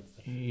breakdown? What's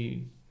that?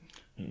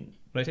 Will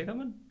I take that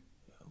one?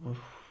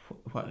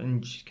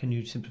 And can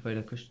you simplify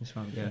that question as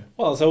well? Yeah.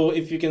 Well, so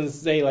if you can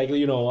say like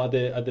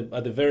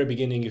at the very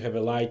beginning you have a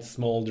light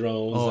small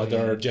drones that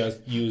are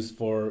just used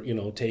for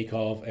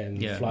takeoff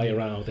and fly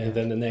around, and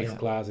then the next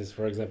class is,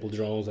 for example,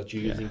 drones that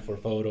you're using for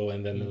photo,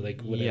 and then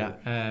like whatever.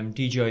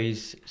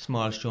 DJI's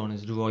smallest drone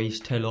is the Royce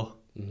Tello.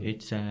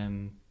 It's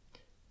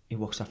it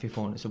works off your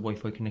phone. It's a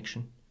Wi-Fi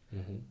connection.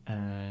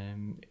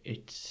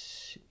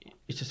 It's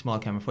a small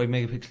camera, 5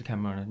 megapixel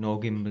camera on it, no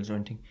gimbals or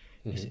anything.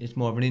 It's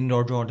more of an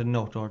indoor drone than an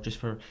outdoor, just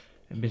for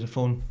a bit of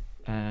fun.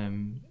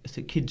 It's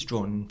a kid's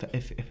drone,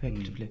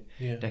 effectively.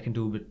 That can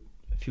do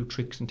a few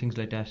tricks and things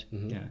like that.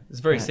 Yeah,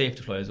 it's very safe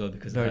to fly as well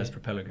because it has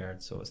propeller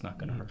guards, so it's not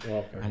going to hurt.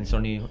 Okay. And it's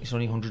only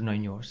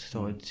 109 euros,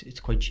 so it's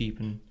quite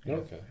cheap and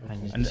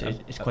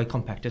it's quite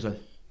compact as well.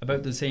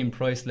 About the same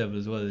price level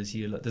as well. There's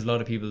a lot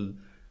of people.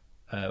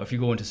 If you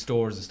go into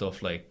stores and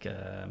stuff like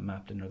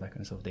Maplin or that kind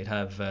of stuff, they'd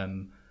have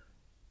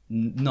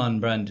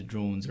non-branded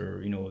drones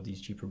or these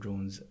cheaper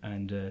drones,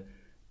 and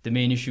the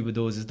main issue with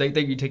those is they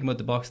you take them out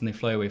the box and they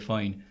fly away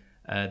fine.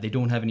 They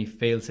don't have any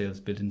fail-safes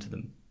built into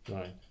them.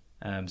 Right.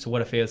 So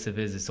what a fail-safe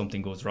is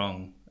something goes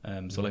wrong.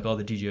 So like all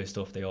the DJI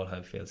stuff, they all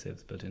have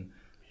fail-safes built in.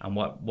 And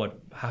what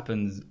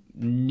happens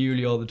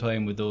nearly all the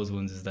time with those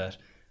ones is that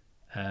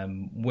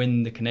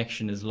when the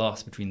connection is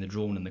lost between the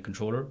drone and the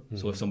controller,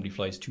 so if somebody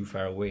flies too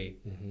far away,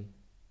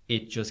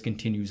 it just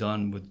continues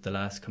on with the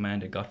last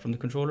command it got from the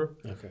controller.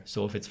 Okay.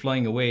 So if it's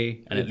flying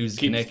away and it loses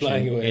connection,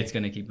 it's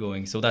going to keep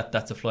going. So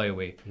that's a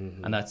flyaway,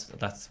 and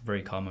that's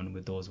very common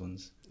with those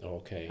ones.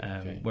 Okay.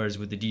 Whereas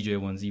with the DJI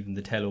ones, even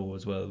the Tello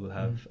as well will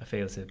have a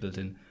failsafe built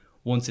in.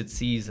 Once it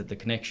sees that the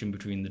connection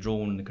between the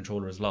drone and the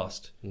controller is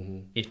lost,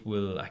 it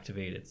will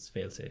activate its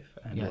failsafe.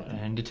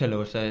 And the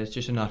Tello it's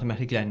just an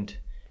automatic land.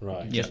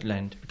 Right. Just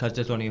land, because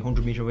there's only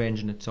 100 meter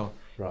range in it, so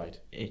right.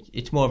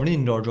 It's more of an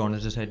indoor drone,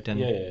 as I said,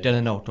 than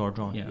an outdoor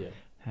drone. Yeah.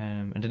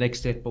 And the next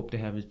step up they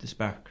have is the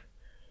Spark.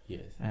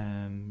 Yes.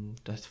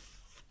 That's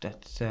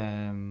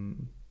a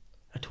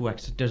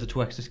 2-axis. There's a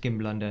 2-axis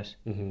gimbal on that.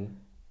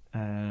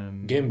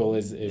 Gimbal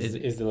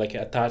is like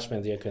an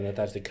attachment you can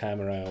attach the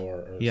camera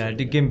or the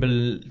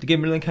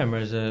gimbal and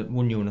camera is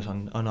one unit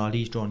on all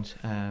these drones.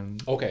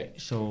 Okay.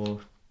 So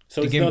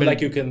it's not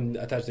like you can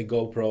attach the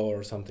GoPro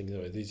or something.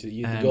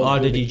 All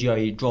the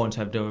DJI drones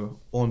have their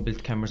own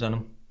built cameras on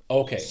them.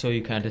 Okay. So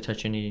you can't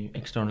attach any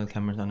external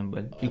cameras on them.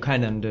 Well, you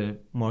can on the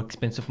more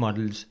expensive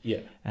models,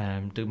 Yeah.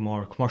 the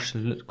more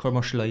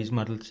commercialized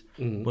models,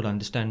 but on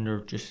the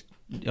standard, just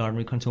the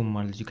ordinary consumer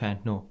models, you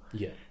can't. No.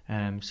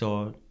 Yeah.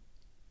 So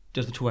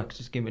there's the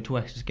two-axis gimbal. A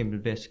two-axis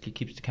gimbal basically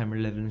keeps the camera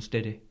level and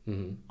steady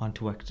on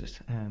two axes.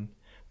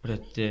 But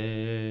at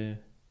the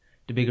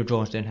bigger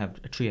drones then have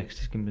a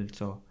three-axis gimbal,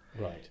 so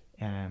Right.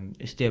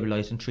 it's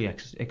stabilised in three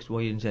axes, X,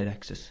 Y, and Z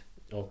axis.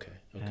 Okay.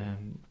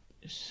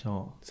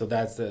 So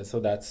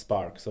that's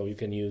Spark. So you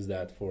can use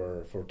that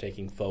for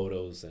taking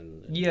photos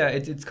and Yeah,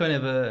 it's kind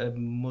of a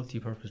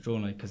multi-purpose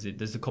drone, like, because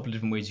there's a couple of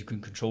different ways you can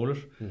control it.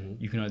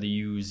 You can either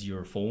use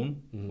your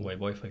phone by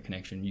Wi-Fi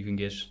connection. You can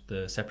get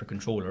the separate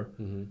controller,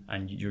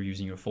 and you're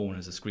using your phone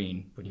as a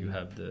screen, but you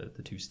have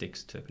the two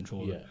sticks to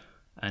control it.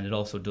 And it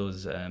also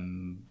does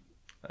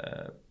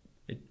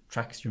it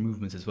tracks your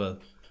movements as well.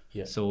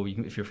 Yeah. So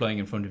if you're flying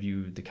in front of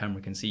you, the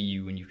camera can see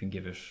you, and you can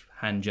give it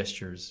hand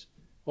gestures.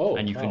 Oh,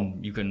 and wow.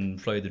 you can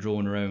fly the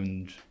drone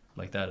around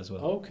like that as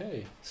well.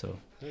 Okay. So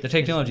the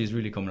technology is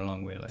really coming a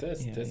long way. Like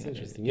That's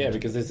interesting. Yeah,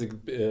 because there's a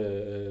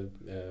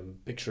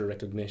picture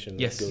recognition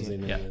Yes, that goes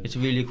in. yeah. And it's a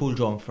really cool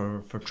drone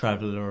for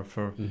travel or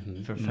for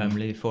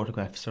family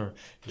photographs or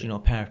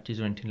parties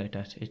or anything like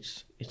that.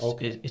 It's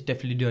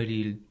definitely the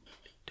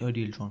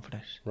ideal drone for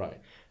that. Right.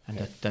 And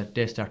that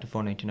they start at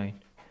 $499,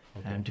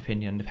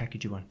 depending on the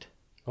package you want.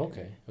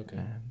 Okay.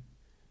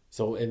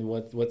 So, and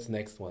what's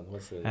next one?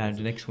 What's the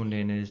next one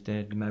then is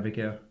the Mavic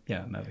Air.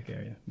 Yeah, Mavic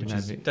Air. Yeah,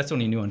 Mavic. That's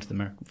only new onto the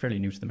market, fairly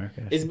new to the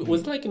market.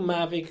 Was like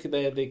Mavic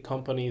the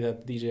company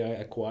that DJI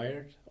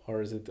acquired,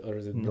 or is it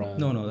brand?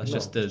 No, that's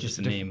just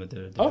the name of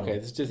the okay, drone.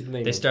 it's just the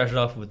name. They started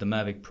off with the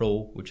Mavic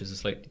Pro, which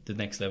is the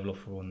next level up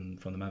from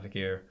the Mavic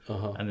Air,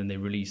 and then they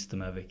released the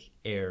Mavic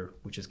Air,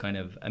 which is kind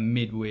of a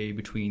midway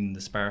between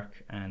the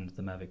Spark and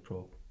the Mavic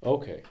Pro.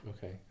 Okay.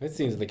 That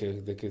seems like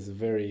it's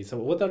very. So,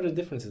 what are the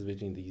differences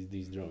between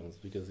these drones?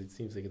 Because it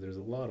seems like there's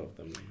a lot of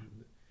them.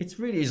 It's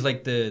really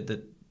like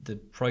the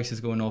price is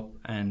going up,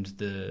 and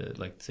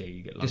say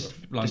you get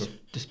longer.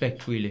 The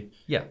spec really.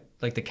 Yeah,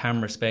 like the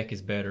camera spec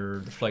is better,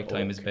 the flight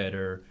time is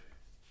better,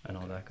 and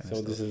all that kind of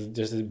stuff. So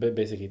this is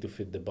basically to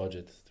fit the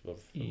budget of.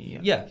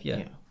 Yeah.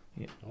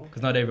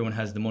 Because not everyone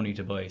has the money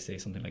to buy, say,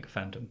 something like a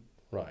Phantom.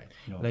 Right.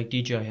 Like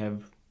DJI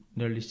have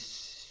nearly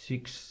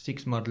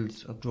six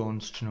models of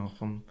drones,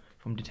 from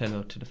the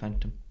Tello to the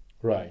Phantom.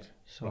 Right.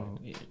 So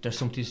there's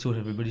something to suit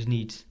everybody's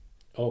needs.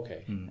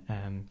 Okay.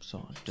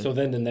 So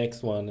then the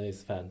next one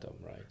is Phantom,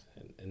 right?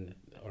 And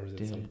or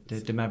is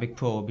it the Mavic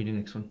Pro will be the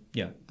next one.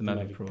 Yeah, the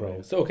Mavic Pro.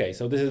 Yeah. So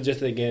so this is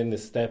just again the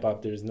step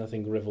up. There's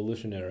nothing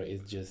revolutionary.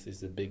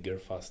 It's a bigger,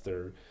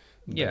 faster.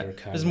 Yeah,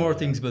 there's more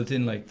things built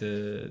in, like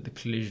the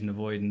collision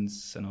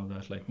avoidance and all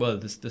that. Like, well,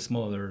 the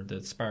smaller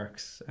the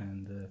Sparks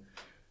and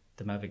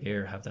the Mavic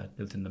Air have that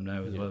built in them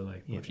now as well.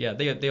 Like,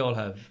 but they all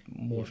have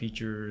more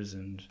features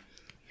and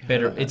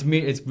better. It's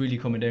really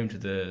coming down to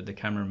the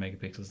camera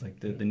megapixels. Like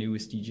the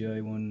newest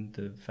DJI one,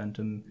 the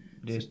Phantom,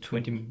 there's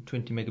 20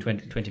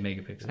 megapixels. 20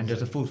 megapixels, and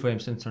there's a full frame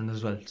sensor on it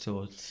as well.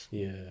 So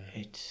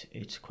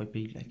it's quite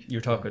big. Like, you're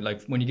talking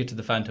like when you get to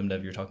the Phantom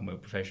level, you're talking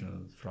about professional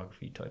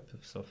photography type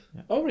of stuff.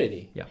 Yeah. Oh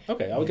really? Yeah.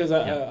 Okay. Because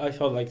I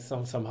felt like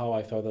somehow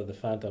I thought that the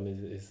Phantom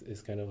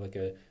is kind of like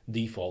a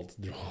default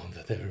drone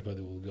that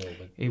everybody will go.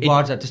 But it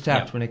was at the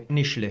start when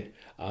initially.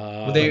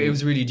 Well, it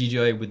was really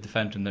DJI with the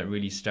Phantom that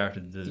really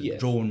started the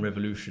drone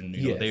revolution.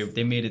 You know,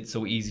 they made it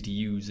so easy to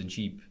use and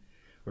cheap,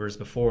 whereas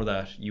before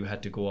that you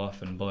had to go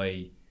off and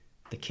buy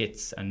the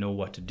kits and know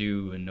what to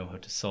do and know how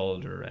to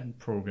solder and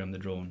program the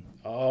drone.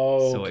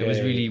 Oh, so it was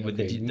really with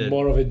the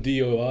more of a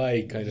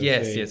DIY kind of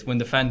thing. Yes. When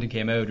the Phantom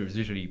came out, it was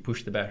literally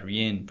push the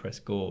battery in, press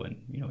go, and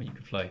you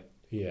could fly.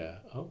 Yeah.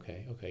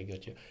 Okay.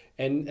 Gotcha.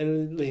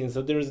 And listen,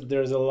 so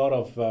there's a lot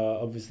of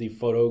obviously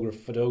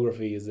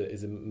photography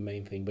is a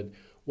main thing, but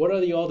what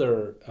are the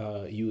other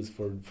use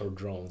for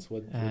drones?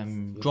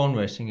 Drone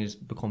racing is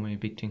becoming a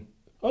big thing.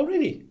 Oh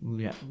really?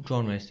 Yeah,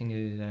 drone racing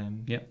is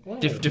wow.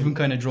 different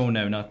kind of drone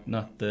now,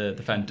 not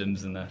the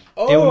Phantoms and that.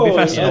 Oh,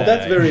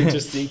 that's very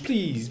interesting.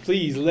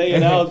 Please lay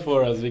it out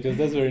for us, because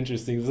that's very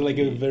interesting. It's like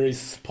a very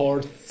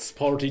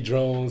sporty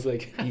drones.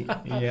 Like,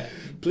 yeah.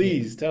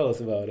 Please tell us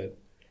about it.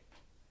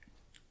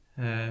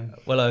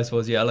 Well, I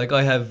suppose like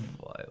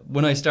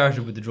when I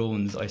started with the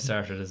drones, I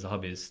started as a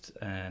hobbyist,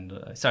 and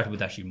I started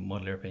with actually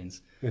model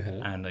airplanes,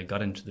 and I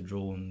got into the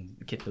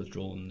kit built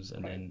drones,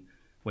 and then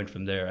went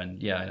from there.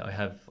 And I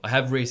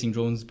have racing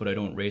drones, but I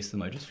don't race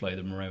them. I just fly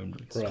them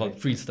around. It's called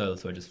freestyle,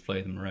 so I just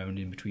fly them around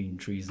in between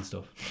trees and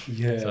stuff.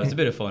 Yeah, so it's a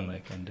bit of fun,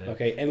 like. And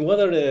okay, and what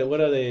are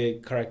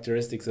the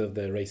characteristics of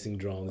the racing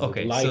drones?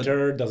 Okay,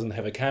 lighter, doesn't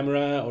have a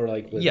camera, or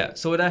like.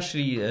 So it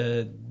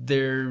actually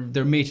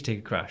they're made to take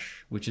a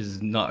crash, which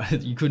is not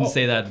you couldn't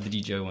say that of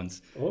the DJI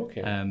ones.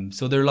 Okay.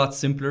 So they're a lot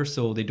simpler.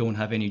 So they don't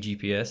have any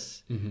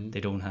GPS. They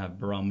don't have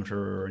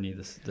barometer or any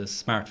of the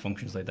smart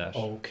functions like that.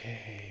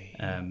 Okay.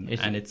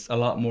 And it's a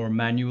lot more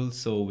manual.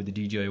 So with the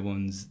DJI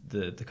ones,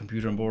 the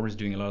computer on board is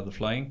doing a lot of the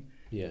flying,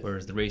 Yes.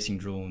 Whereas the racing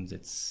drones,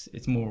 it's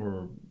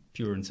more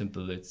pure and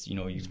simple. It's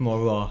It's more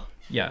raw.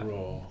 yeah,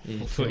 Raw.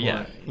 so,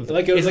 yeah,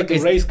 Like a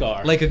it's race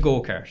car. like a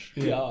go-kart,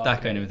 Yeah, that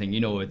okay. kind of a thing.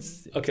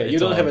 It's Okay, it's you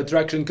don't all- have a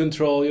traction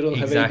control, you don't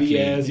Exactly.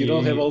 have ABS, you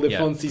don't have all the Yeah.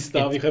 fancy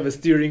stuff, It's- you have a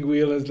steering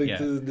wheel, and it's like Yeah.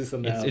 this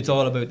and that. It's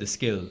all about the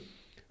skill.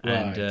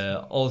 And Right.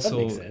 also,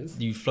 That makes sense.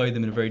 you fly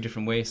them in a very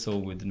different way. So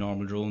with the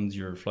normal drones,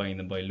 you're flying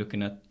them by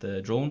looking at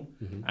the drone,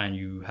 Mhm. and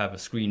you have a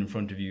screen in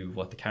front of you of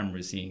what the camera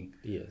is seeing.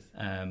 Yes.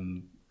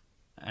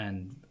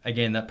 And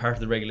again, that part of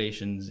the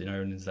regulations in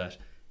Ireland is that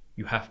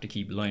you have to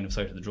keep line of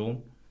sight of the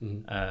drone.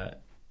 Mhm.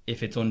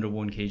 If it's under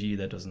 1 kg,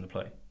 that doesn't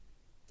apply.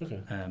 Okay.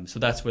 So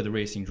that's where the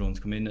racing drones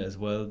come in as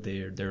well.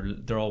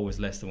 They're always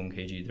less than 1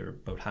 kg. They're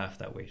about half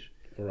that weight.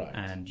 Right.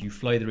 And you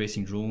fly the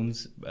racing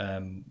drones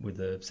with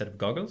a set of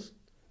goggles.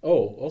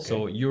 Oh, okay.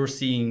 So you're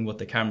seeing what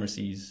the camera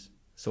sees.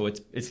 So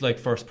it's like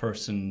first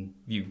person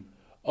view.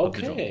 of the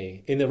drone.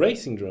 Okay, in the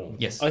racing drone.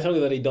 Yes. I thought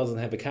that it doesn't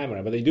have a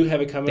camera, but they do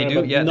have a camera. They do,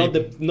 but yeah,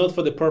 not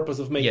for the purpose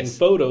of making Yes,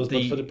 photos, but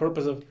the- for the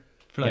purpose of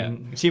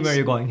Flying. See where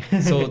you're going.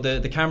 So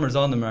the cameras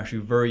on them are actually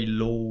very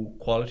low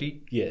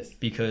quality, yes.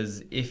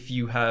 because if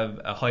you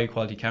have a high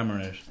quality camera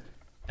in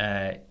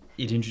it,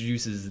 it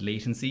introduces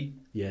latency.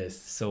 Yes.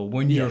 So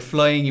when you're Yes.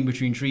 flying in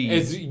between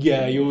trees,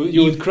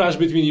 You would crash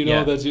between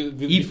Yeah. that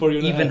before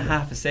you know even how-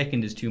 half a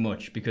second is too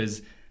much,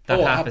 because that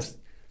Oh,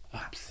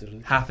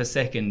 absolutely. half a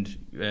second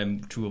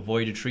to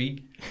avoid a tree.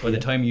 By the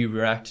time you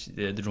react,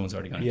 the drone's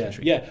already gone into Yeah, the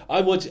tree. yeah.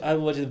 I watch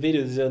the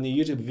videos on the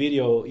YouTube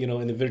video,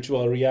 in the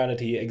virtual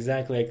reality,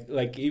 exactly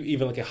like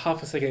even like a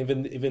half a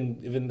second,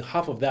 even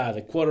half of that,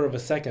 a quarter of a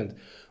second.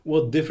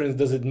 What difference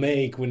does it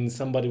make when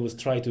somebody was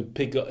trying to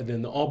pick up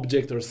an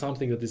object or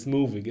something that is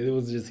moving? It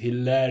was just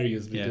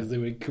hilarious because they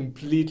were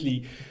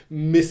completely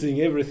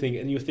missing everything,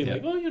 and you think Yeah.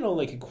 like,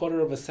 like a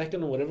quarter of a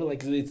second or whatever,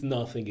 like it's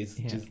nothing. It's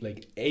just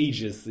like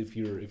ages if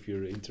you're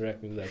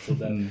interacting with that. So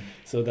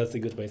so that's a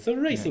good point. So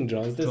racing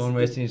drones. Drone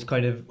racing is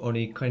kind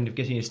of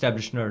getting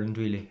established in Ireland,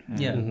 really.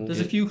 Yeah, Mhm. there's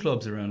a few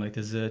clubs around. Like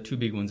there's two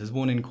big ones. There's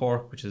one in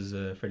Cork, which is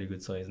a fairly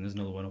good size, and there's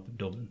another one up in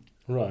Dublin.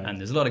 Right. And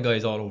there's a lot of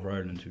guys all over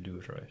Ireland who do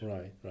it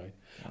right. Right.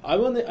 I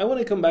want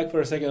to come back for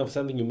a second of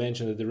something you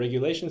mentioned, that the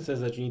regulation says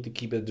that you need to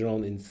keep a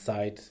drone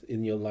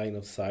in your line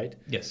of sight.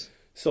 Yes.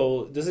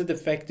 So does it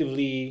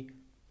effectively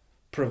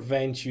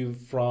prevent you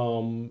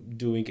from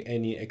doing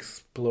any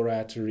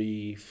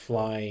exploratory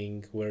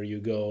flying where you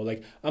go?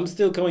 Like, I'm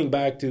still coming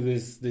back to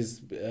this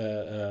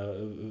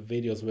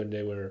videos when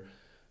they were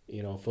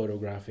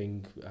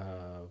photographing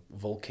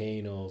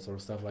volcanoes or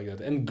stuff like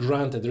that. And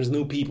granted, there's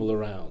no people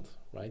around,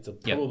 right? So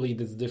probably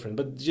that's different.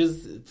 But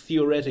just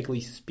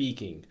theoretically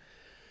speaking,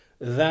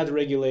 that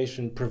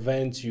regulation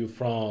prevents you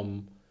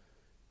from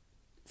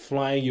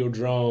flying your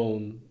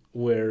drone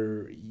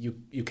where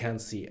you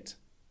can't see it.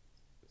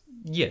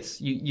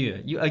 Yes.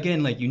 You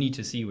again, like, you need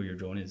to see where your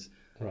drone is.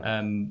 Right.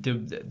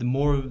 The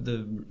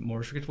more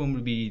restrictive one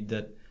would be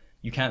that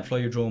you can't fly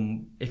your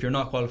drone if you're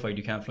not qualified.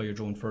 You can't fly your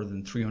drone further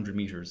than 300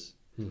 meters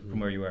from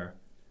where you are.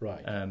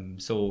 Right.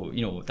 So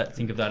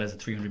think of that as a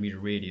 300 meter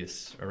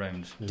radius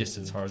around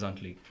distance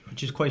horizontally,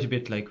 Which is quite a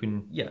bit like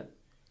when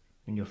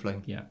you're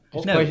flying. Yeah.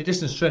 It's Now- quite a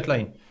distant straight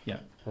line. Yeah.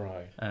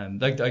 Right. I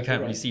can't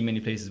really Right. see many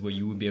places where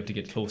you would be able to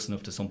get close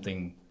enough to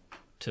something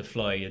to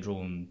fly a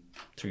drone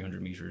 300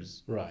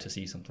 meters Right. to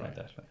see something like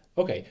that.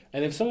 Okay,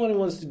 and if someone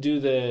wants to do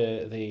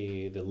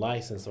the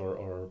license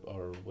or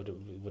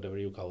whatever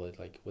you call it,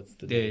 like what's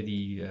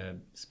The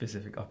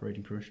specific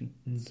operating permission.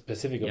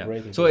 specific Yeah.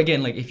 operating? So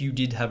again, like, if you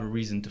did have a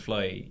reason to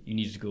fly, you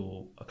needed to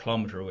go a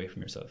kilometer away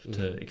from yourself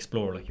to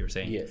explore, like you were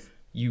saying. Yes.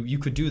 You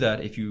could do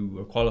that if you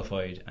were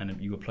qualified and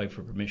you applied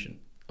for permission.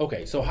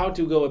 Okay, so how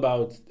to go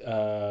about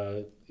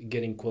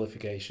getting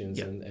qualifications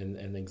Yeah.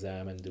 and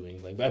exam and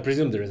doing, like, I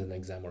presume there is an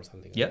exam or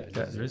something. Yeah, like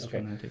that. there is.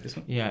 Okay. When I take this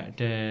one. Yeah,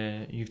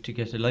 you have to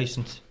get a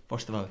license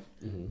first of all.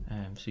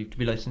 Mhm. So you have to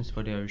be licensed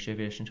by the Irish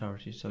Aviation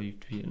Authority. So you have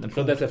to be.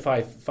 So that's a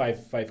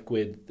five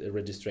quid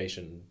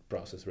registration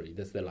process, really.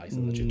 That's the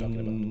license that you're talking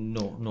about.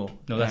 No.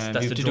 No, that's you the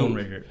have to drone do-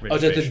 registration. Oh,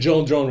 that's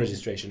a drone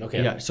registration.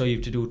 Okay. Yeah, so you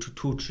have to do a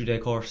 2-3 day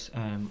course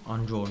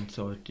on drone.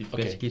 So it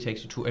basically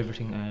takes you through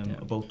everything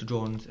about the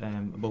drones,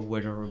 about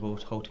weather,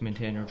 about how to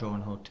maintain your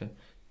drone, how to.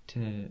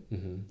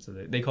 So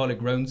they call it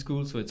ground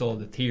school. So it's all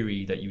the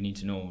theory that you need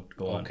to know to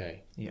go on.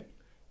 Okay. Yeah,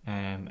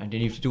 and then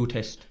you have to do a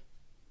test.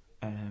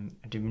 And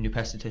then when you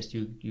pass the test,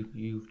 you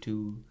have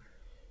to.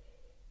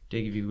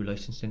 They give you a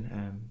license then.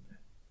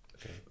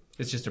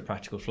 It's just a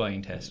practical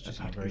flying test. Just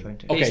a very- flying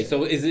test. Okay,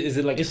 so is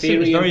it like It's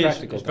theory it's very, and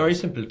practical? It's very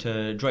test? simple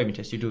to driving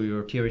test. You do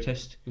your theory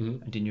test,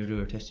 Mhm. and then you do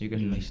your test, and you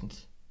get a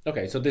license.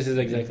 Okay, so this is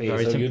exactly it.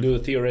 Very So you simple. do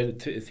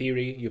a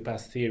theory, you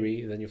pass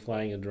theory, then you're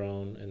flying a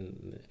drone,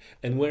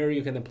 and where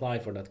you can apply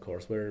for that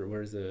course?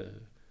 Where's the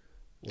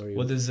where you?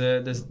 Well, there's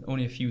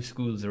only a few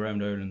schools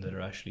around Ireland that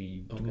are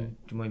actually. Okay.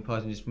 Do you mind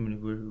pausing just a minute?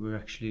 We're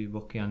actually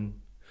working on.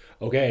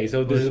 Okay,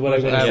 so this is what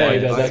I'm going to Yeah,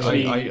 say. yeah, That's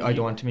actually I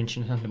don't want to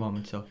mention it at the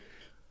moment. So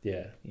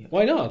yeah. Yeah.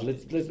 Why not?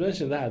 Let's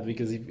mention that,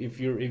 because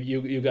if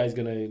you guys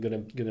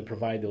gonna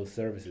provide those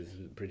services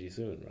pretty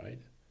soon, right?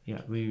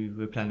 yeah,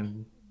 we're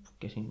planning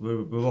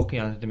we're working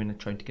on it at the minute,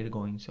 trying to get it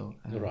going. So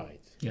Right.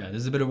 Yeah,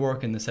 there's a bit of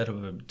work in the setup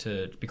of it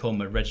to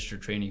become a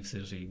registered training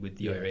facility with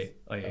the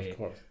IAA. Of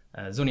course.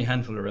 There's only a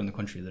handful around the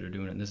country that are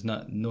doing it. And there's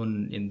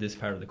none in this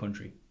part of the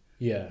country.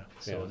 Yeah.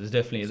 So there's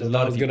definitely So there's a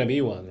lot of there's people. going to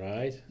be one,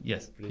 right?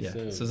 Yes, Pretty yeah.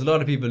 soon. So there's a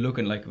lot of people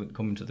looking, like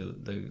coming to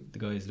the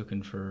guys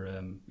looking for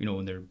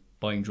when they're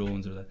buying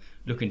drones or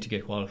looking to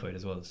get qualified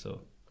as well.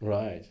 So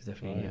Right. there's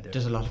definitely a need there.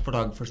 there's a lot of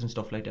photographers and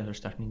stuff like that are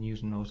starting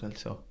using those as well.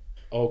 So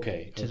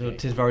Okay.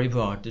 it is very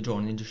broad. The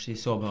drone industry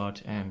is so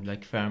broad.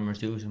 Like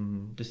farmers use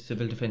them, the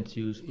civil defence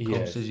use them, Yes.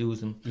 councils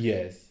use them,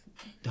 Yes.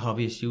 the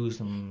hobbyists use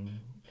them.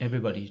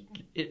 Everybody,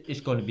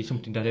 it's going to be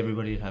something that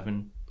everybody will have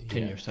in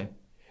 10 years' time.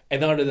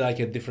 And are there like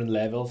different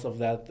levels of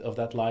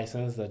that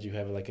license, that you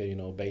have like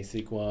a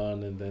basic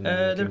one and then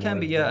There can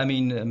be, yeah. I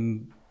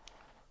mean,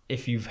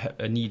 if you've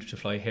a need to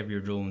fly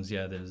heavier drones,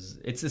 yeah,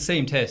 it's the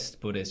same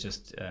test, but it's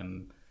just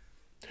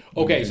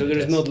Okay, so the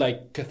there's test. not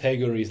like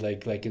categories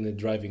like in the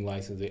driving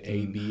license, the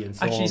A, B, and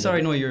so on. Actually,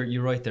 sorry, no,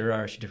 you're right. There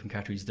are actually different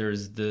categories.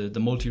 There's the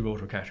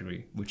multi-rotor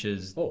category, which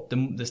is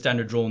the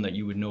standard drone that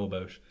you would know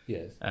about.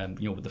 Yes.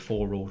 With the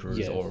 4 rotors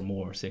Yes. or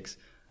more, 6.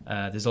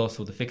 There's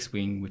also the fixed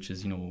wing, which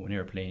is an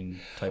airplane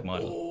type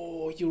model.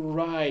 Oh, you're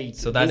right.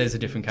 So that is a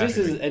different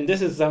category.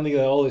 This is something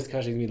that always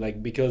catches me,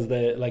 like, because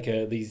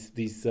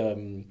these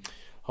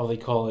how they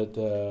call it,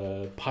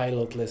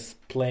 pilotless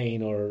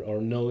plane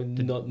or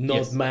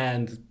not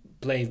manned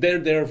planes.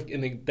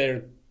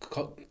 They're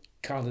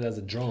counted as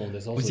a drone.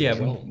 There's also a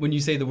drone. When you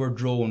say the word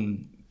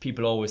drone,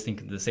 people always think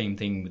of the same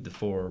thing with the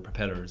 4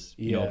 propellers.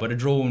 Yeah. But a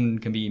drone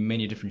can be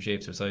many different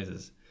shapes or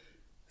sizes.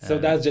 So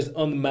that's just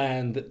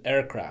unmanned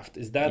aircraft.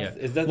 Is that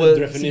the Well,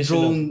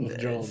 definition of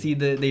drone?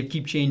 They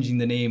keep changing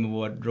the name of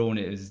what drone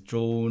is.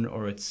 Drone,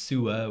 or it's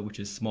SUA, which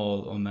is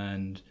small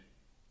unmanned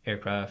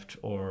aircraft,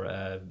 or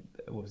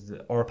what was the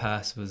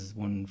ORPAS was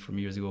one from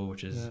years ago,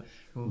 which is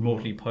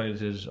remotely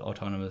piloted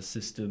autonomous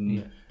system.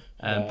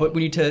 Yeah. But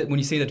when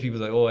you say that to people,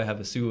 like, oh, I have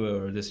a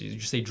SUA or this, you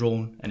just say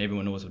drone, and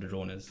everyone knows what a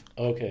drone is.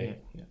 Okay.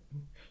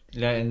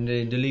 Yeah. And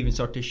the Leaving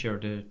Cert this year,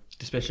 the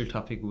special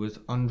topic was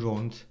on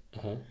drones,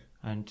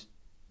 and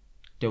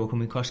they were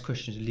coming across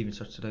questions in Leaving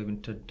Cert that I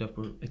went to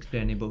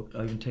explain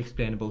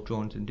about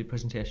drones in the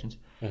presentations.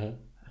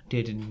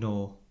 They didn't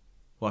know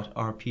what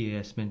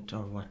RPAS meant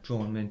or what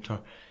drone meant,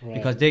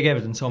 because they gave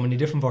it in so many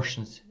different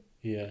versions.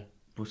 Yeah.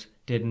 But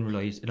they didn't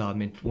realise it all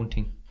meant one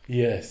thing.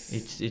 Yes.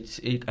 It's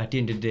at the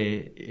end of the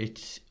day,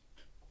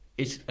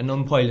 it's an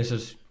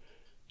unpiloted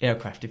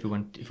aircraft, if you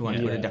want to put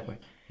it that way.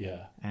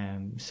 Yeah.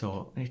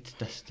 So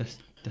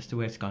that's the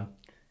way it's gone.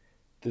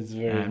 That's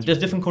very. There's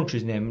different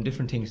countries name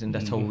different things, and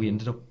that's how we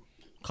ended up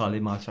calling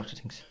them all sorts of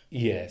things.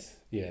 Yes.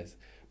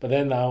 But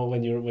then now,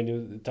 when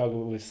you talk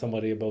with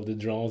somebody about the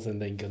drones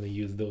and they're gonna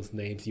use those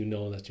names, you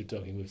know that you're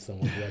talking with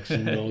someone who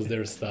actually knows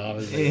their stuff.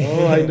 It's like,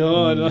 oh, I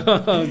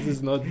know. This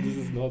is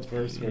not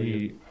first for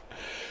you.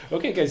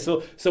 Okay, guys.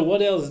 So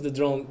what else the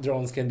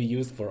drones can be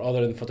used for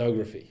other than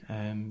photography?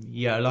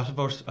 A lot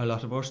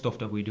of our stuff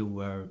that we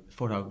do are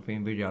photography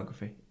and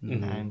videography,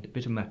 and a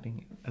bit of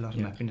mapping, a lot of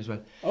mapping as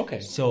well.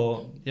 Okay.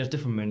 So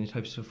there's many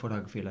types of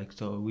photography.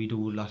 So we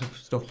do a lot of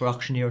stuff for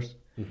auctioneers.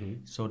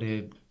 So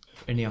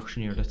any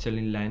auctioneer that's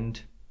selling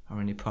land or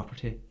any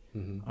property,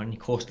 or any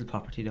coastal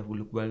property that will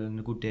look well on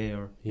a good day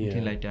or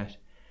anything like that.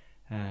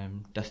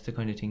 That's the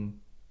kind of thing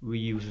we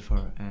use it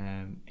for.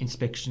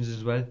 Inspections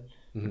as well.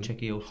 We're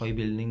checking out high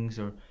buildings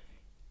or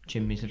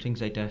chimneys or things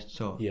like that.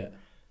 So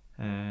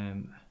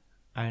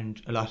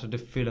and a lot of the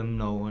film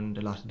now and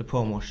a lot of the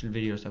promotional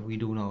videos that we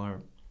do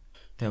now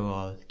they're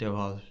all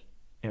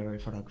aerial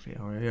photography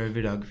or aerial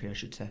videography, I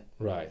should say.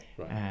 Right.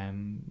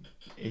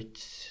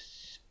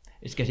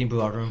 It's getting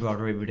broader and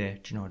broader every day.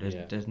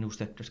 There's new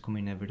sectors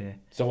coming every day.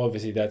 So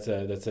obviously that's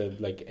a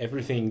like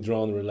everything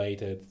drone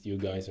related you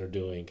guys are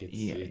doing.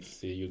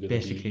 You're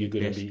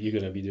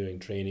gonna be doing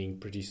training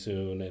pretty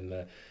soon,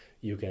 and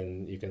you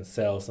can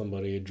sell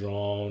somebody a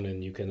drone,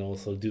 and you can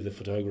also do the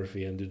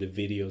photography and do the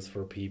videos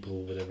for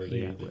people, whatever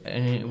they do.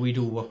 And we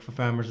do work for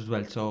farmers as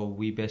well. So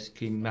we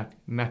basically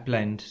map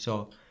land.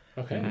 So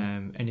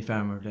any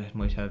farmer that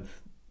might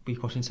be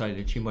cutting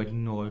silage, he might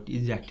know the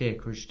exact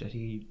acreage that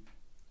he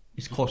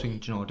is cutting.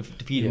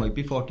 The field might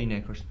be 14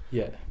 acres.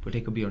 Yeah. But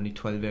it could be only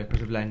 12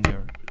 acres of land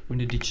there when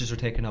the ditches are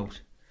taken out.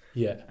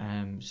 Yeah.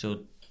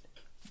 So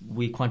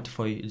we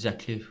quantify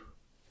exactly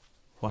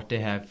what they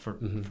have for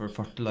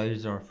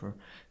fertilizer, for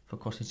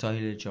cutting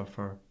silage, or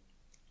for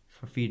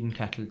feeding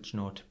cattle,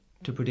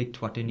 to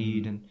predict what they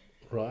need, and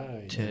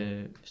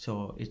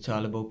so it's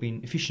all about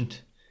being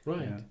efficient.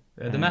 Right.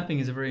 The mapping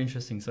is a very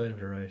interesting side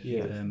of it, right?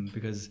 Yeah.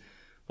 Because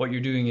what you're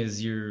doing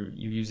is you're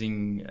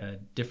using a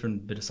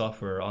different bit of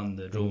software on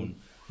the drone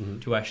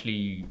to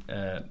actually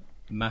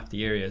map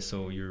the area.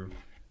 So you're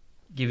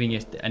giving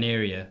it an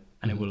area,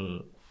 and it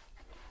will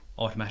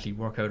automatically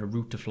work out a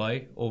route to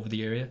fly over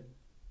the area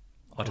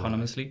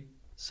autonomously.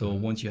 So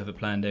once you have it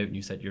planned out and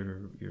you set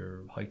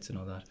your heights and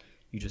all that,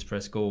 you just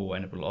press go,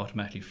 and it will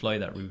automatically fly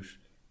that route,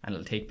 and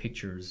it'll take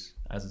pictures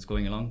as it's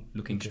going along,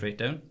 looking straight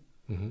down.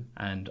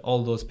 and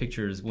all those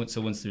pictures. Once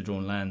the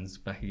drone lands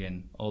back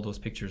again, all those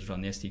pictures are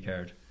on the SD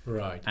card,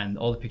 Right. and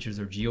all the pictures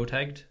are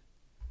geotagged,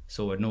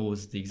 so it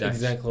knows the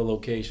exact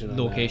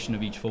location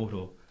of each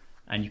photo,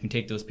 and you can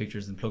take those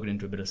pictures and plug it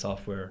into a bit of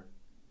software,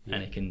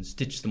 and it can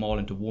stitch them all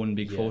into one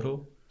big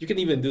photo. You can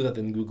even do that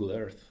in Google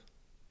Earth.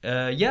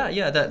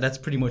 That's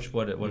pretty much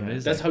what it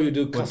is. That's how you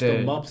do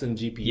custom maps in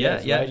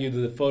GPS, right? You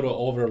do the photo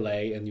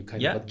overlay and you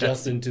kind of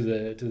adjust into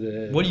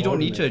the well, you don't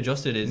need to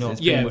adjust it. It's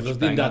pretty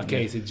much in that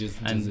case, it just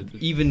and does it.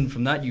 Even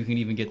from that, you can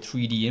even get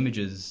 3D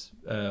images.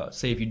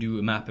 Say if you do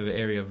a map of an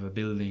area of a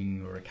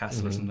building or a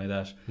castle or something like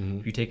that,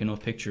 if you take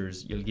enough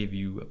pictures, you'll give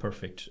you a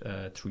perfect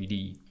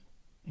 3D.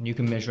 And you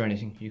can measure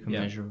anything. You can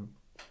measure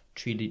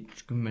 3D. You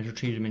can measure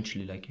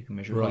three-dimensionally, like you can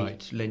measure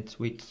height, length,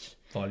 width,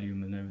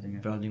 volume and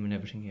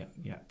everything.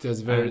 Yeah. That's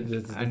very.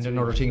 And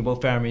another thing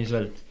about farming as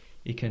well,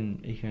 it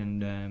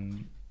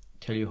can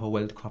tell you how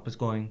well the crop is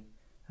going,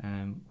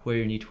 where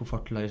you need to put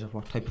fertilizer,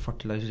 what type of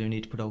fertilizer you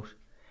need to put out,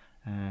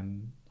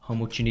 how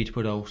much you need to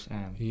put out,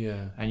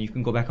 and you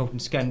can go back out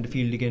and scan the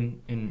field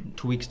again in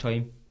 2 weeks'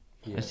 time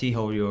and see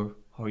how your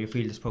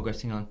field is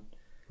progressing on.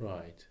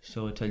 Right.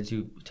 So it tells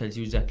you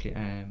exactly,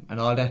 and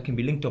all that can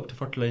be linked up to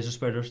fertilizer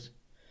spreaders.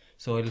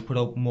 So it'll put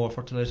out more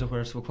fertilizer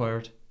where it's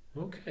required.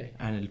 Okay.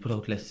 And it'll put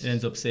out less. It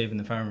ends up saving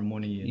the farmer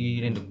money.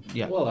 You end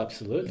up, Well,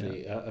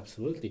 absolutely,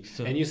 absolutely.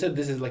 So, and you said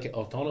this is like an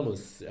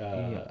autonomous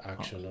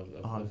action of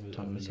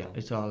autonomous.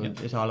 It's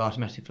all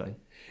automatic flying.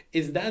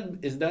 Is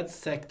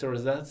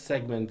that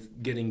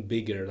segment getting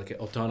bigger, like an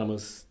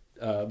autonomous?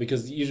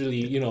 Because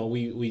usually,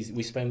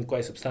 we spend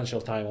quite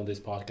substantial time on this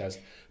podcast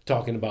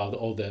talking about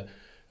all the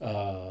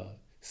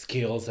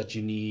skills that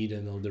you need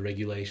and all the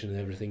regulation and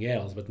everything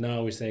else. But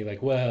now we're saying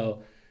like,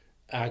 well,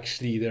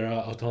 actually there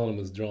are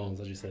autonomous drones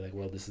that you say like,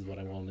 well, this is what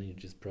I want and you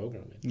just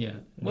program it. Yeah.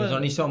 Well, there's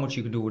only so much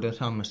you can do with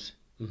autonomous.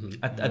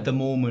 At the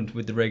moment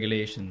with the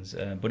regulations,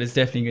 but it's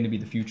definitely going to be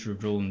the future of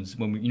drones.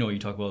 When you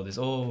talk about this,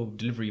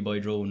 delivery by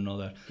drone and all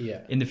that.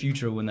 Yeah. In the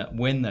future, when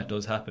that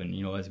does happen,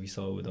 as we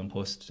saw with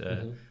Unpost,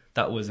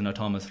 that was an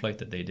autonomous flight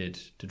that they did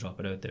to drop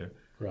it out there.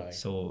 Right.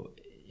 So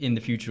in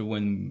the future,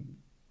 when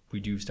we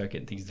do start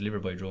getting things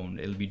delivered by drone,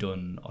 it'll be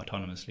done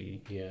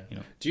autonomously. Yeah.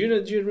 Do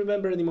you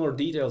remember any more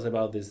details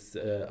about this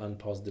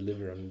Unpost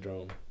delivery on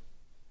drone?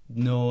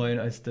 No,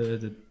 it's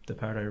the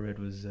part I read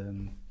was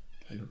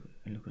I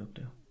look it up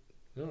there.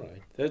 All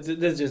right, that's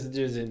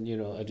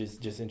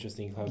just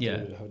interesting.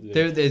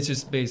 It's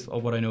just based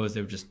on what I know is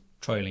they were just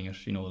trialing it.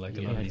 Like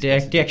a lot of these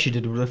they actually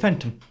did it with a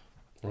Phantom.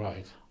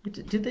 Right.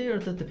 Did they, or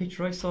the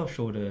picture I saw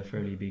showed a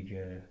fairly big,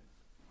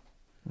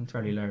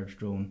 fairly large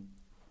drone?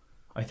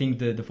 I think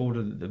the photo.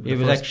 It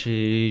was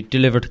actually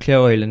delivered to Clare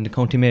Island, in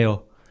County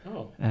Mayo.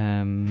 Oh.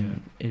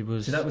 It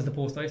was. So that was the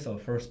post I saw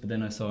first, but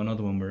then I saw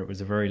another one where it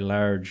was a very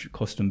large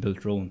custom built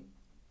drone.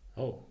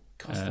 Oh,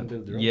 custom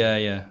built drone.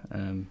 Yeah.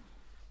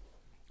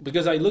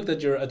 Because I looked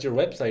at your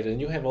website and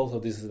you have also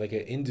this like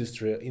a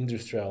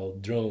industrial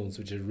drones,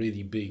 which are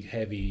really big,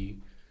 heavy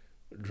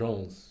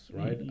drones,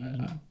 right?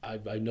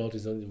 I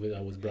noticed when I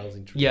was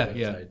browsing through the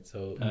website.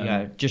 So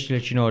just to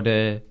let you know,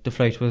 the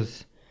flight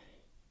was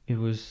it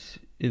was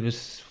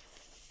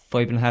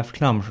 5.5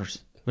 kilometers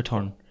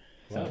return.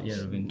 Wow. So, it would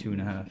have been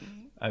 2.5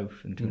 out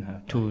and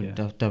 2.5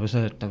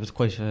 back. That was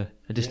quite a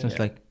distance,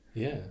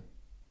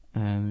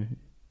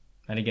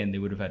 And again, they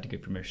would have had to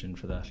get permission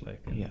for that,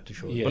 to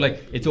show it. Yeah. But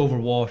it's over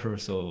water,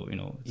 so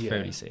it's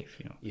fairly safe.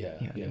 Yeah.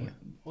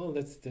 Well,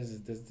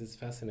 that's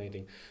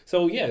fascinating.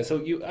 So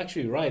you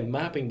actually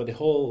mapping, but the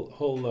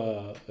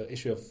whole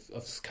issue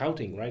of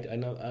scouting, right?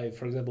 I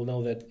for example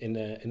know that in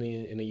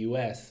the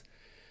US,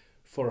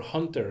 for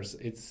hunters,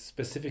 it's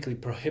specifically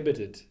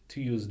prohibited to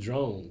use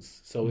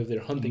drones. So if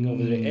they're hunting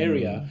over the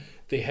area,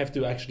 they have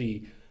to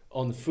actually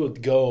on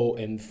foot go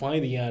and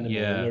find the animal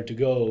where to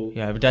go.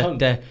 Yeah, but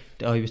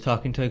I was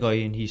talking to a guy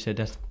and he said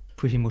that's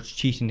pretty much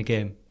cheating the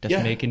game.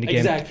 That's making the game.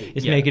 Exactly.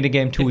 It's making the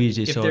game too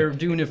easy. If they're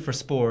doing it for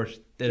sport,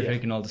 they're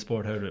taking all the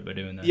sport out of it by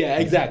doing that. Yeah,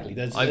 exactly.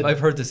 I've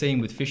heard the same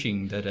with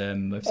fishing that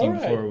I've seen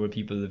before, where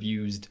people have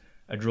used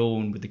a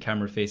drone with the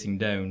camera facing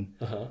down,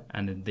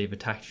 and then they've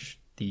attached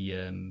the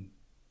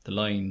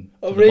line.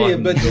 Oh, really?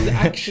 But it's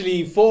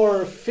actually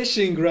for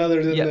fishing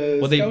rather than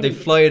they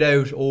fly it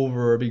out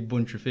over a big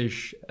bunch of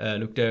fish,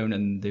 look down,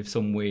 and they've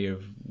some way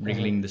of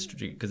wriggling the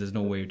streak, because there's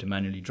no way to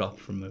manually drop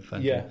from a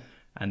Phantom. Yeah.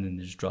 And then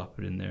they just drop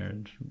it in there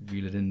and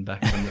reel it in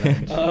back from the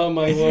land. Oh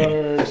my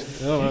word!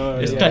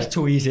 That's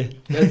too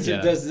easy. That's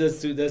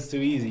too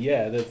easy.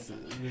 Yeah,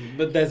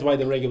 but that's why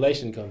the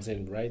regulation comes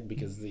in, right?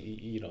 Because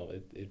the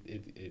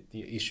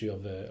issue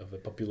of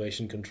the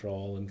population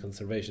control and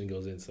conservation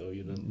goes in. So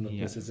not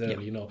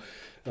necessarily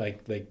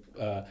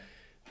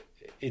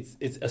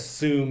it's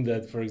assumed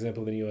that, for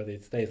example, in the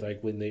United States,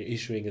 like when they're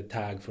issuing a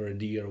tag for a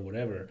deer or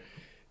whatever,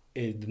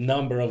 the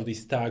number of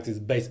these tags is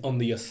based on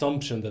the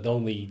assumption that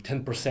only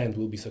 10%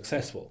 will be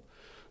successful,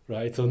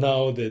 right? So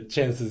now the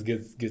chances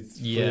gets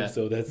flipped.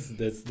 So that's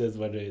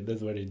why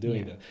they're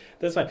doing that.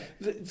 That's fine.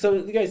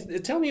 So guys,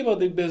 tell me about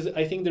because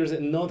I think there's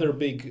another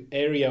big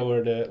area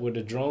where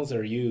the drones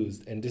are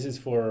used, and this is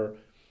for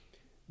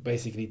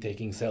basically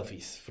taking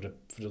selfies, for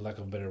the lack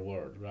of a better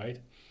word, right?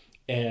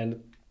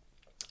 And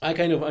I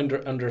kind of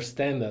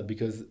understand that,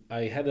 because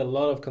I had a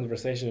lot of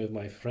conversation with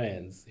my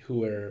friends who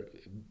were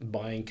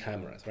buying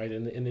cameras, right?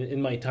 And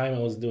in my time, I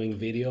was doing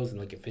videos and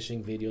like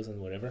fishing videos and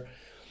whatever.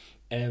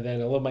 And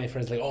then a lot of my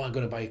friends like, oh, I'm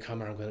going to buy a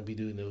camera. I'm going to be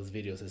doing those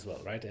videos as well,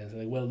 right? And it's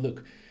like, well,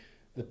 look,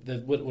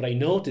 what I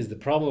noticed, the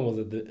problem was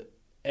that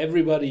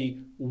everybody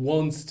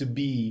wants to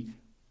be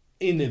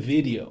in a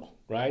video,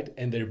 right?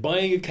 And they're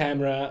buying a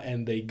camera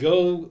and they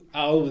go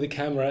out with the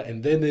camera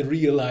and then they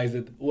realize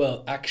that,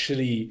 well,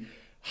 actually,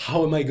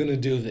 how am I going to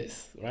do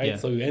this, right? Yeah.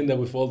 So you end up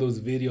with all those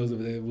videos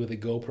with a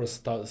GoPro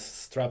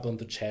strapped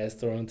onto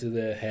chest or onto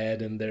the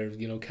head, and their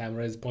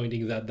camera is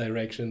pointing that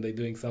direction, they're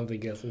doing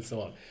something else and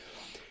so on.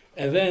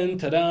 And then,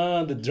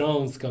 ta-da, the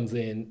drones comes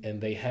in and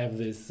they have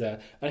this,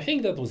 I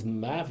think that was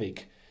Mavic,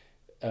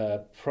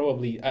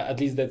 probably, at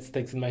least that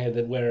sticks in my head,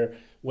 that where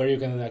you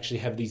can actually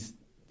have these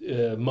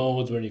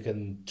modes where you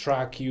can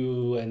track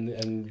you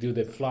and do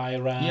the fly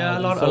around. Yeah, a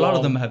lot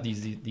of them have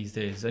these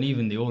days, and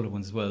even the older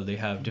ones as well. They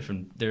have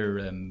different. They're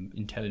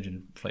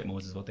intelligent flight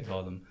modes, is what they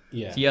call them.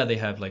 Yeah. So yeah, they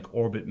have like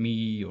orbit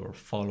me or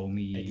follow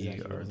me,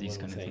 Exactly, or these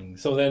kind of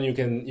things. So then you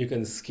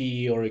can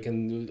ski, or you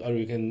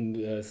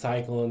can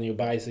cycle on your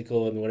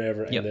bicycle and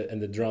whatever, and Yep.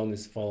 the drone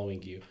is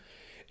following you.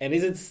 And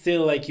is it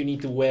still like you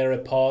need to wear a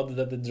pod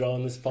that the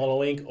drone is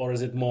following, or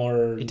is it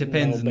more? It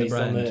depends on the based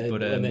brand,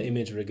 but on the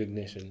image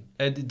recognition.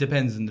 It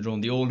depends on the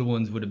drone. The older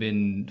ones would have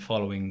been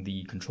following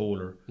the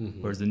controller,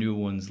 Mm-hmm. whereas the new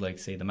ones, like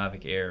say the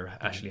Mavic Air,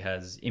 actually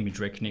has image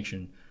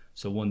recognition.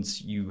 So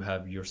once you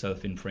have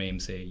yourself in frame,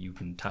 say, you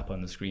can tap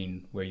on the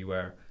screen where you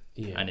are,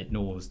 Yeah. and it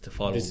knows to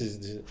follow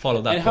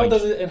that. And how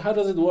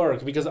does it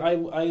work? Because I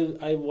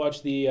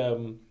watched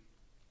the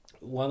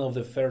one of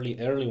the fairly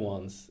early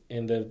ones,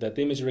 and that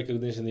image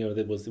recognition,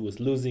 that was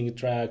losing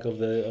track of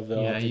the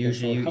Yeah, object.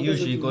 usually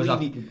it goes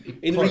off.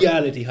 In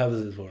reality, how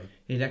does it work?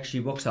 It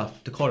actually works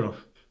off the colour.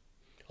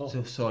 Oh.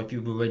 So if you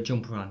have a red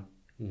jumper on,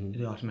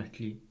 Mm-hmm. it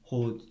automatically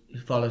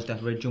follows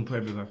that red jumper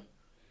everywhere.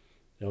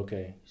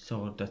 Okay.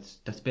 So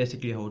that's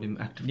basically how the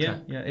active Yeah,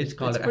 track. yeah, it's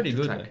called pretty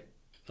active good. track. Like.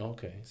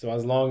 Okay, so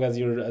as long as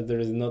there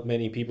is not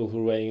many people who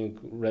are wearing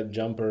red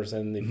jumpers,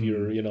 and if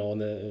you're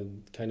on a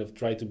kind of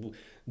try to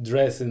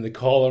dress in the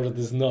color that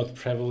is not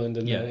prevalent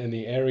in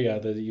the area,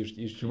 that you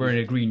If you're wearing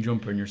a green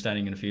jumper and you're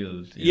standing in a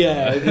field.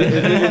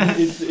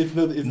 It's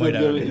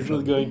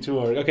not going to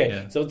work. Okay,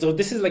 Yeah. so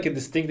this is like a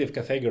distinctive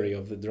category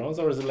of the drones,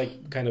 or is it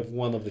like kind of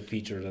one of the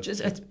features?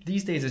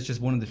 These days, it's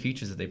just one of the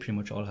features that they pretty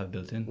much all have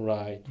built in.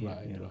 Right. Yeah.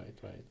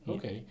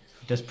 Okay.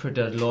 There's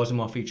loads of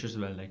more features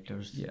as well. Like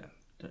Yeah.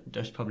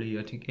 there's probably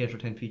I think 8 or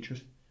 10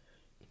 features.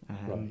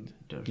 Right.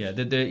 Yeah,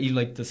 even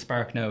like the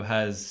Spark now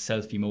has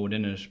selfie mode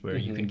in it, where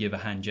you can give a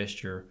hand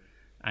gesture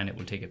and it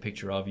will take a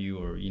picture of you,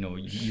 or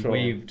you Sure.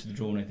 wave to the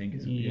drone, I think.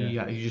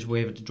 Yeah, you just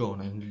wave at the drone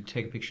and it'll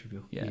take a picture of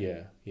you.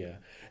 Yeah.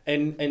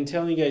 And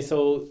tell me, guys,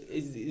 so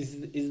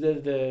is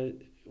there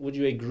would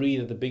you agree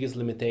that the biggest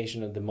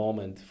limitation at the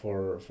moment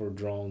for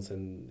drones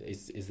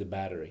is the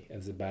battery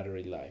and the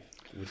battery life,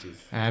 which is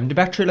The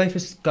battery life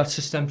has got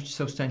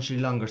substantially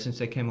longer since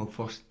they came out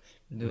first.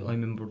 I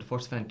remember the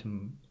first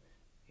Phantom,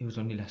 it was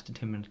only lasting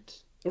 10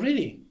 minutes.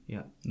 really?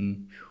 Yeah.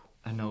 Mm.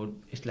 And now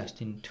it's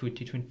lasting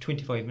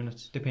 25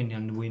 minutes, depending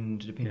on the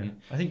wind,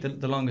 depending. I think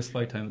the longest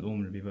flight time at the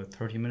moment would be about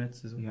 30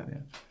 minutes. Is it? Yeah.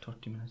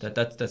 30 minutes.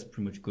 That's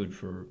pretty much good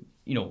for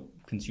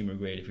consumer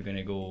grade. If you're going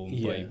to go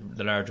buy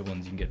the larger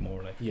ones, you can get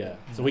more like. Yeah.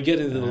 So we get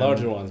into the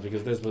larger ones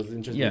because this was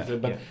interesting. Yeah, So,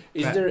 but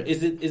yeah.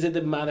 is it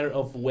a matter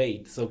of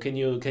weight? So can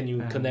you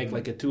connect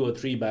like a 2 or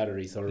 3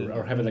 batteries,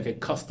 or have it like a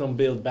custom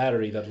built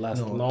battery that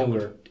lasts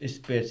longer? It's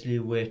basically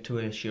weight to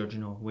ratio,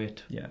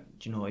 weight. Yeah.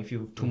 If you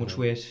have too much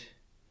weight,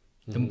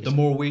 The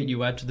more weight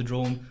you add to the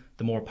drone,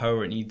 the more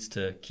power it needs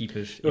to keep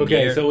it in the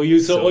Okay, air. so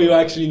you're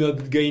actually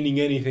not gaining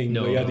anything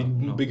No, by adding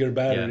no. bigger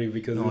battery Yeah.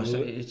 because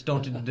it's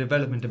down to the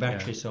development of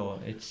battery. So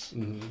it's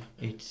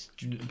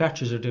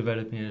batteries are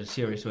developing in a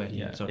serious way.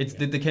 Yeah, So it's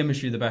the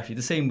chemistry of the battery.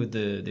 The same with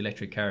the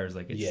electric cars.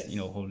 Like it's Yes.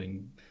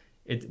 holding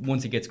it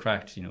once it gets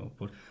cracked.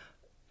 But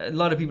a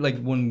lot of people,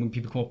 like when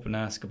people come up and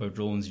ask about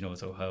drones,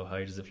 so how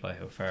high does it fly,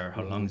 how far,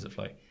 how long does it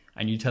fly,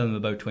 and you tell them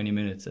about 20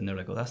 minutes, and they're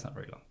like, oh, that's not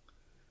very long.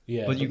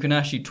 yeah. But you can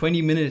actually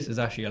 20 minutes is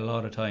actually a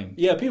lot of time.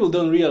 Yeah, people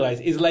don't realize.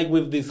 It's like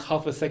with this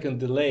half a second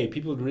delay.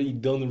 People really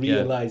don't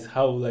realize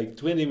how like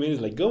 20 minutes.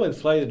 Like go and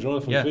fly the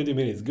drone for 20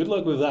 minutes. Good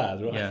luck with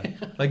that, right?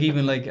 Yeah, like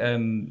even like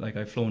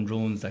I've flown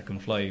drones that can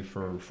fly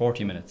for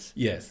 40 minutes.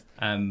 Yes.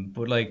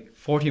 But like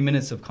 40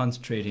 minutes of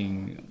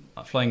concentrating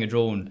flying a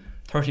drone,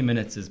 30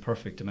 minutes is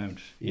perfect amount.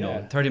 You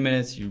know, 30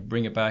 minutes, you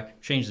bring it back,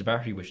 change the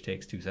battery, which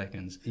takes 2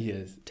 seconds.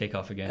 Yes. Take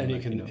off again. And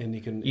like,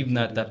 you can even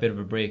that bit of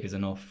a break is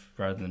enough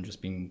rather than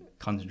just being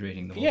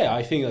concentrating the whole Yeah, time.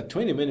 I think that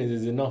 20 minutes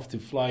is enough to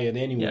fly it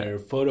anywhere,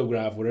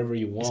 photograph whatever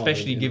you want.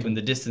 Especially given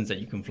the distance that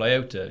you can fly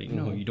out to.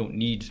 You don't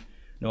need,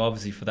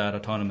 obviously for that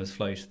autonomous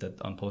flight that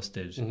Unpost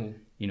did,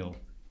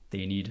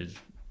 they needed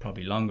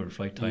probably longer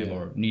flight time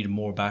or needed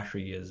more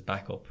battery as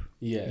backup.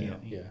 Yeah.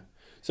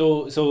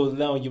 So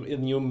now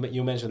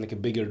you mentioned like a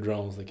bigger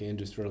drones, like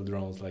industrial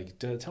drones. Like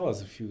tell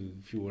us a few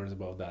words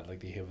about that.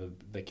 Like they have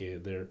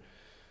they're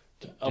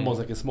almost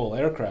like a small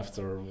aircraft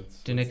or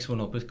what's The next one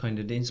up is kind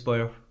of the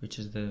Inspire, which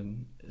is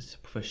it's a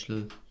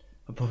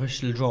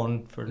professional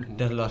drone for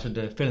that a lot of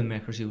the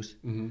filmmakers use.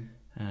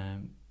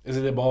 Is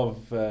it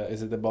above?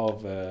 It's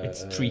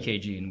 3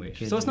 kg in weight,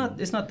 so it's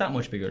not that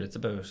much bigger. It's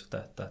about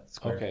that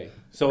square. Okay,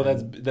 so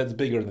that's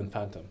bigger than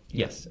Phantom.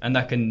 Yes, and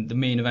the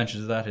main advantage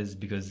of that is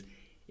because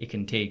it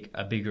can take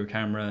a bigger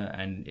camera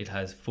and it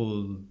has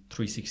full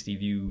 360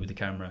 view with the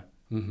camera.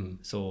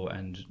 So,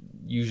 and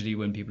usually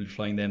when people are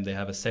flying them, they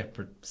have a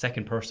separate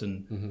second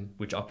person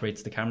which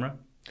operates the camera.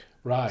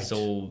 Right.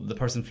 So the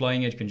person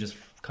flying it can just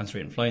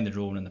concentrate on flying the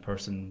drone, and the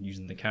person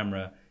using the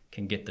camera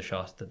can get the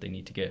shot that they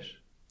need to get.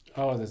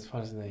 Oh, that's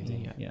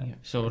fascinating. Yeah.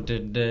 So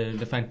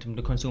the Phantom,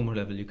 the consumer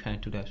level, you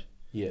can't do that.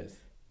 Yes.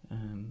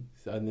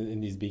 So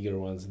in these bigger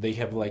ones, they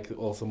have like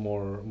also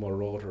more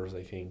rotors,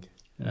 I think.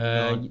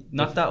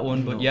 Not that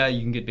one, but yeah,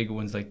 you can get bigger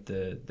ones. Like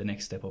the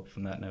next step up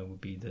from that now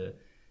would be the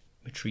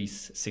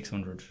Matrice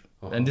 600.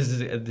 And this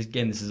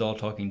is all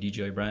talking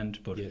DJI brand,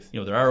 but yes.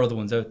 there are other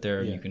ones out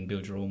there. You can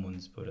build your own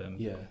ones, but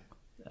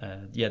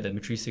the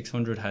Matrice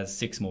 600 has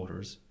 6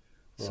 motors.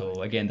 Right.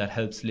 So again, that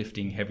helps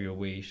lifting heavier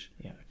weight.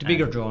 Yeah, the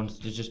bigger drones,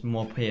 there's just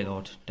more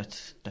payload.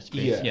 That's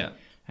basic. Yeah.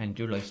 And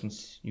your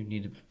license, you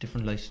need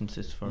different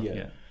licenses for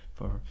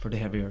the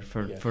heavier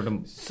for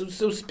them.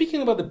 So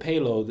speaking about the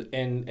payload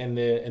and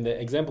the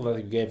example that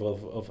you gave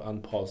of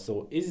Unpause,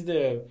 so is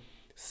the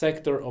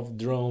sector of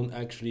drone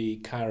actually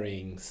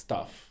carrying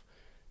stuff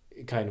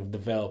kind of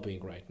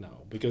developing right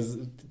now? Because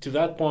to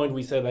that point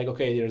we said like,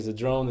 okay, there's a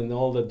drone and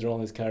all the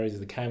drone carries is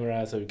the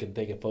camera, so you can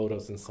take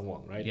photos and so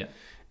on, right? Yeah.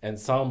 And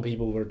some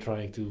people were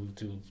trying to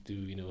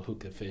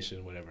hook a fish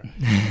and whatever.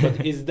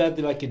 But is that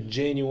like a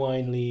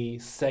genuinely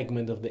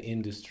segment of the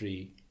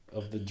industry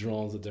of the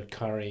drones that are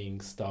carrying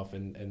stuff,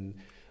 and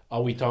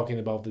are we talking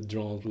about the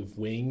drones with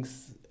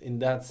wings in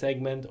that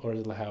segment, or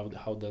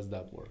how does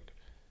that work?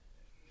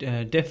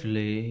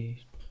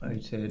 Definitely,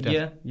 I'd say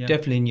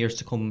definitely in years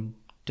to come,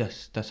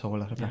 that's how a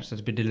lot of parts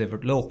has been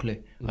delivered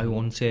locally. I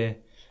won't say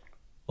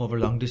over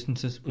long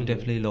distances, but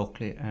definitely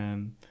locally.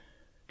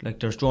 Like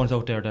there's drones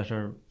out there that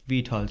are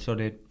VTOL, so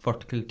they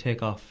vertical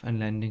takeoff and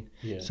landing.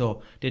 Yeah.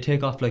 So they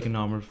take off like a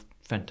normal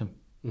Phantom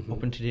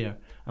up into the air,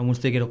 and once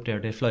they get up there,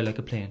 they fly like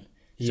a plane.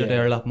 So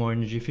they're a lot more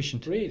energy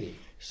efficient. Really?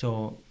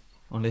 So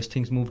unless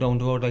things move down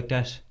the road like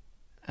that,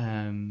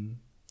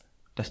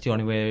 that's the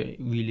only way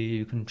really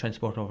you can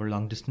transport over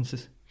long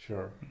distances.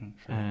 Sure.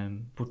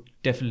 But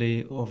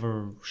definitely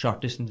over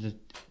short distances,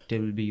 they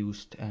will be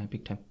used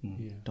big time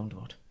down the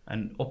road.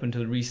 And up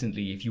until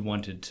recently, if you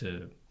wanted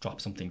to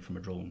drop something from a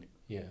drone,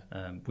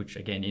 which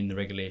again in the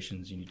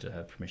regulations you need to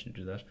have permission to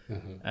do that.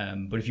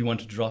 But if you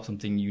wanted to drop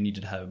something, you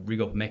needed to rig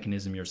up a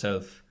mechanism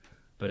yourself.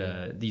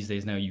 But these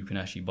days now you can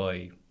actually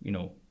buy,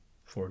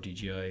 for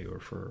DJI or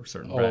for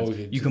certain brands,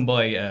 you can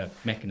buy a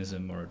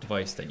mechanism or a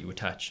device that you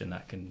attach, and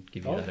that can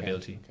give you that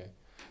ability. Okay.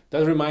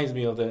 That reminds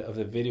me of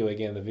the video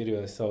again. The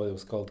video I saw, it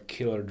was called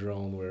Killer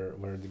Drone,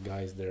 where the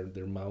guys they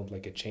mount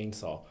like a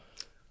chainsaw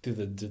to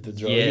the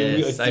drone.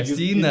 Yes, I've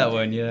seen that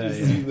one. Yeah,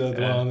 you've seen that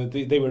one.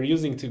 They were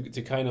using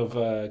to kind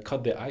of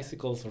cut the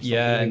icicles or something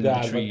like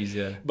that. The trees.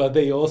 But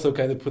they also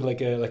kind of put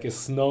like a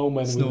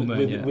snowman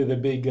with a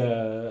big.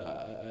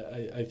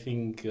 I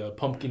think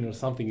pumpkin or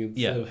something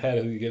instead of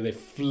head. They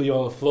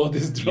flow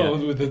this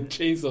drone with a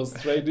chainsaw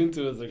straight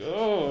into it. It's like,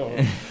 oh.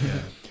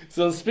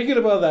 So speaking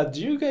about that,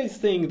 do you guys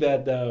think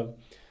that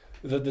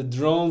the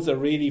drones are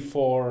really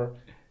for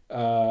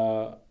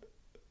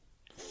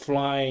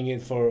flying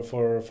it for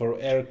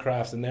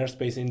aircrafts and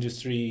airspace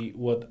industry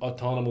what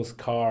autonomous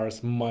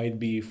cars might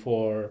be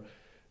for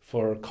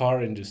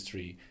car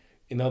industry?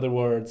 In other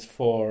words,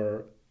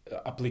 for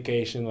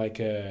application like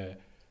a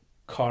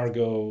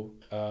cargo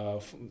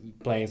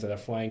planes that are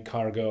flying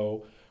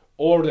cargo,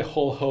 or the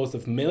whole host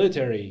of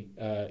military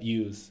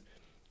use,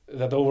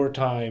 that over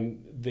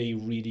time they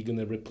really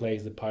gonna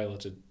replace the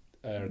piloted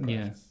aircraft.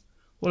 Yeah.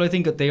 Well, I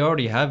think that they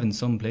already have in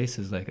some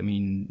places. Like, I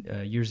mean,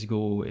 years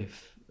ago,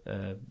 if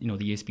the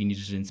ESB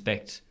needed to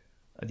inspect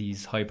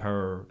these high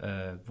power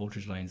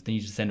voltage lines, they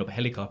needed to send up a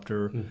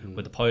helicopter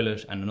with a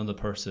pilot and another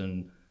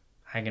person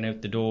hanging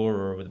out the door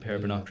or with a pair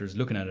of binoculars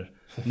looking at it.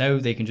 Now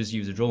they can just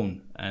use a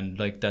drone, and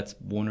like that's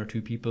 1 or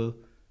 2 people.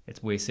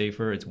 It's way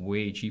safer. It's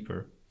way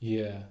cheaper.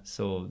 Yeah.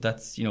 So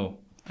that's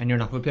and you're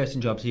not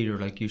replacing jobs either.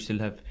 Like you still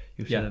have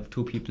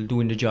 2 people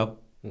doing the job,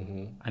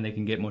 and they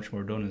can get much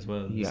more done as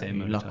well. A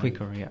lot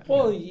quicker. Yeah.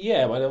 Well,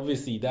 but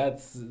obviously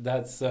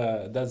that's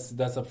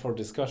up for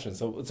discussion.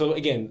 So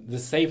again, the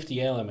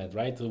safety element,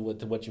 right? To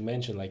what you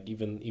mentioned, like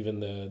even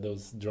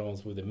those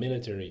drones with the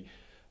military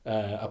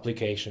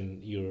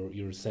application,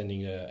 you're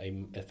sending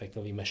a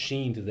effectively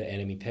machine to the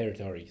enemy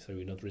territory, so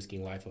you're not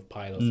risking life of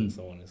pilots and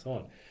so on and so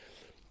on.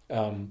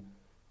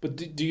 But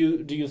do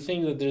you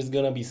think that there's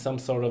gonna be some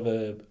sort of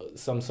a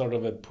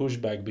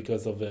pushback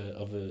because of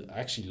a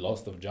actually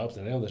loss of jobs?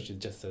 And I know that you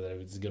just said that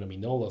it's gonna be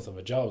no loss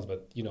of jobs,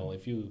 but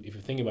if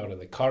you think about it,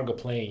 the cargo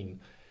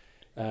plane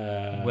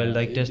Well,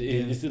 like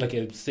it's like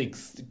a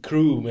 6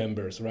 crew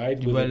members,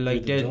 right? Well,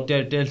 like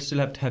they'll still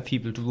have to have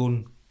people to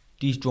run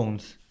these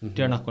drones.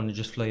 They're not going to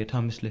just fly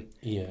autonomously.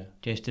 Yeah.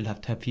 They still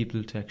have to have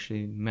people to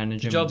actually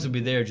manage The them. jobs will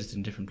be there, just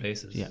in different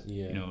places. Yeah.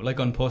 You know,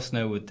 like on Post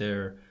now with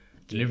their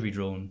delivery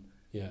drone.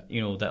 Yeah.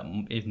 You know, that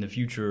in the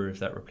future, if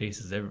that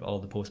replaces all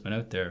the postmen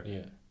out there,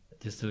 Yeah.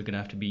 there's still going to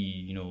have to be,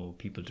 you know,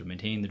 people to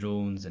maintain the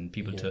drones and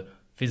people to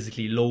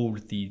physically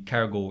load the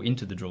cargo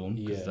into the drone,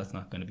 because that's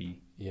not going to be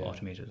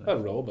automated. A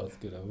robot's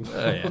good.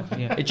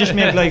 Yeah. It just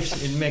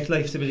makes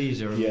life a bit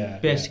easier. Yeah.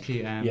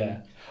 Basically.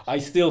 I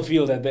still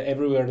feel that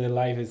everywhere the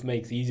life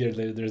makes easier,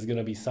 there's going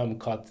to be some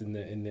cuts in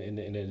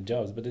the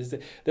jobs. But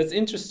that's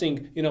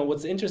interesting. You know,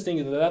 what's interesting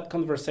is that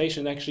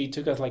conversation actually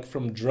took us like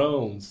from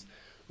drones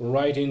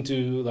right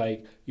into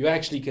like you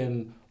actually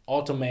can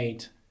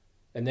automate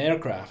an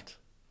aircraft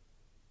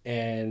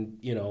and,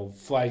 you know,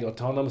 fly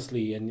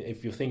autonomously. And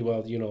if you think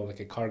about, you know, like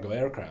a cargo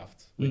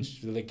aircraft,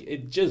 which like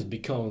it just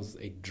becomes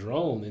a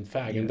drone, in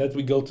fact. And that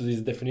we go to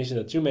this definition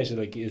that you mentioned,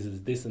 like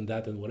is this and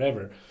that and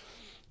whatever,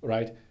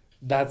 right?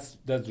 That's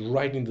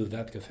right into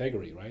that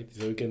category, right?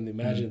 So you can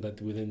imagine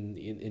that within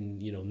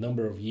in you know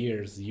number of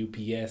years,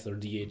 UPS or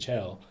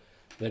DHL,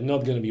 they're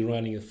not going to be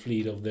running a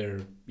fleet of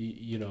their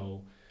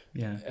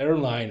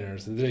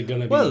airliners. They're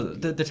going to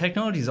be the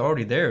technology is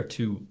already there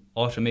to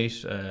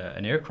automate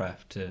an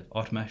aircraft to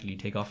automatically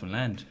take off and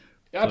land.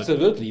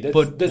 Absolutely,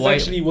 that's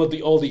actually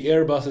what all the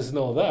Airbuses and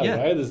all that,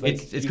 right?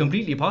 It's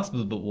completely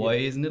possible, but why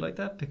isn't it like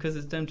that? Because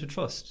it's down to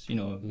trust. You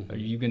know, are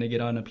you going to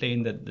get on a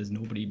plane that there's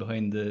nobody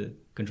behind the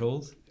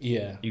controls?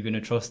 Yeah, you're going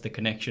to trust the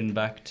connection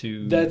back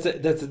to. That's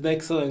an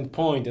excellent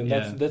point, and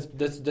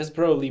that's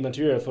probably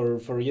material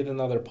for yet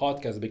another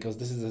podcast, because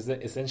this is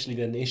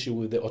essentially an issue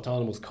with the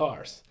autonomous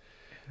cars.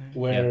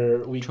 Where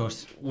we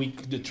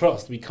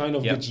kind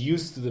of get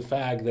used to the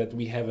fact that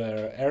we have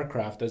an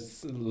aircraft that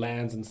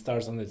lands and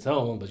starts on its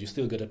own, but you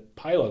still got a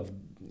pilot,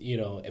 you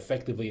know,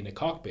 effectively in a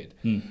cockpit.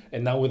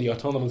 And now with the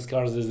autonomous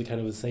cars, there's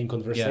kind of the same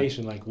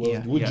conversation. Like,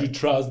 well, would you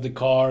trust the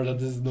car that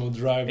there's no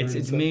driver?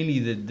 It's mainly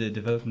the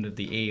development of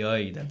the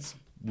AI that's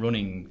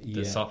running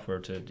the software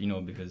to, you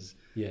know, because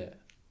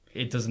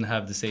it doesn't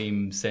have the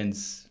same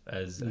sense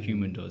as a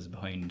human does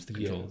behind the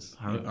controls.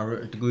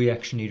 Or the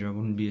reaction either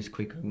wouldn't be as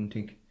quick, I wouldn't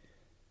think.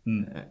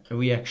 A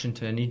reaction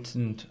to an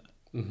incident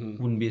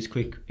wouldn't be as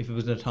quick if it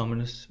was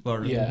autonomous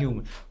rather than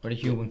human. Where the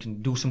human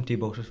can do something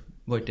about it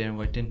right there and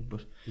right then.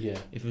 But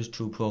if it was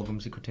through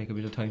programs, it could take a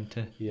bit of time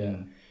to.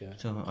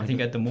 So I think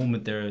at the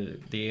moment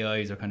the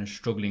AIs are kind of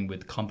struggling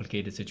with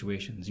complicated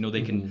situations. You know,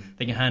 they can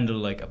handle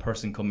like a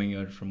person coming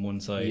out from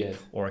one side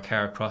or a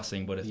car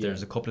crossing, but if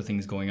there's a couple of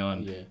things going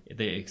on,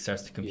 it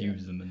starts to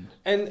confuse them.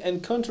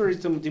 And contrary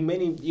to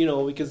many, you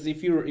know, because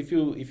if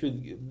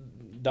you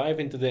dive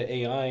into the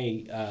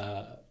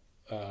AI.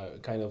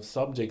 Kind of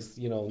subjects,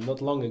 you know,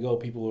 not long ago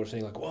people were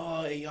saying like,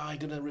 "Well, AI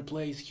gonna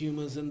replace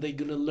humans and they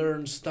gonna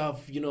learn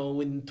stuff, you know,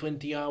 in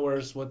 20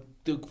 hours what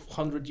took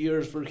 100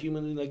 years for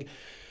humans." Like,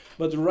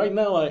 but right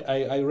now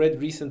I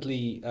read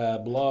recently a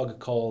blog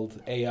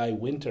called AI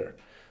Winter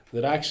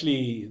that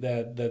actually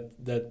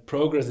that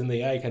progress in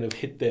AI kind of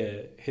hit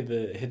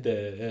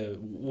the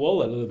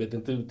wall a little bit.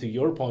 And to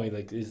your point,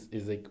 like is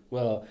like,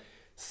 well,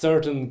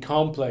 certain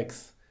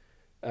complex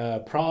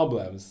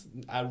problems.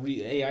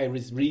 AI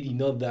is really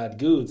not that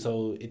good,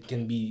 so it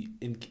can be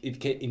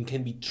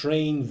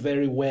trained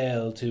very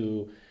well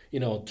to, you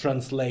know,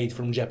 translate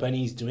from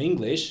Japanese to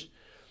English.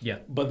 Yeah.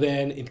 But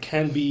then it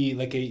can be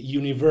like a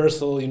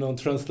universal, you know,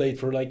 translate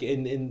for like so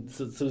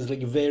it's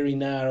like very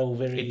narrow,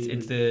 very.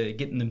 It's the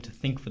getting them to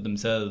think for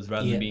themselves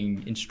rather than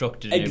being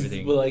instructed and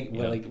everything.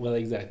 Well,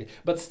 exactly.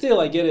 But still,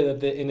 I get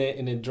it that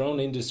in a drone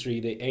industry,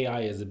 the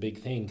AI is a big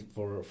thing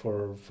for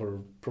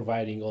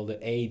providing all the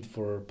aid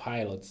for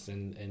pilots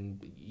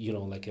and you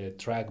know, like a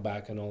track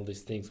back and all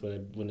these things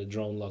when the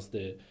drone lost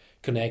the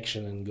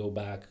connection and go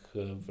back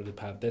for the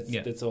path.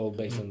 That's all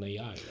based on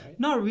AI, right?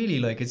 Not really.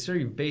 Like, it's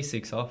very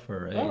basic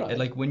software. Right.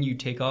 Like when you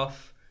take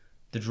off,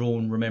 the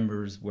drone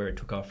remembers where it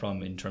took off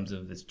from in terms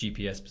of its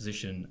GPS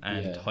position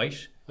and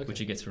height, which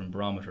it gets from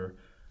barometer.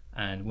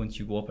 And once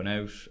you go up and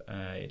out,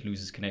 it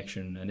loses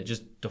connection and it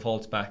just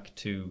defaults back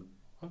to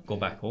go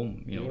back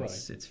home. You know,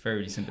 it's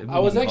fairly simple. I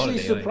was actually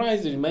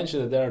surprised that you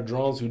mentioned that there are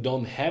drones who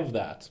don't have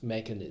that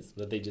mechanism,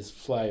 that they just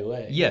fly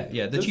away.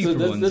 The cheaper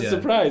ones. That's a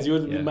surprise. You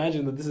would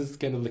imagine that this is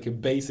kind of like a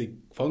basic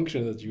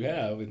function that you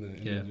have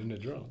in a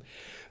drone.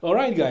 All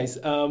right, guys.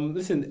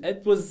 Listen,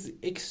 it was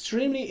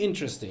extremely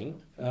interesting,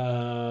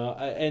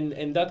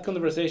 and that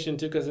conversation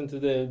took us into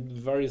the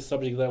various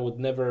subjects that I would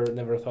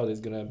never thought is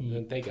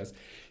gonna take us.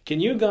 Can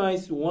you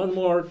guys one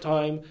more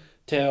time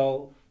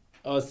tell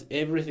us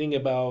everything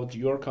about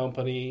your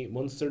company,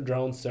 Munster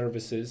Drone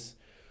Services,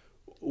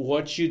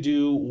 what you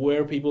do,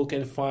 where people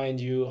can find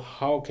you,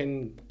 how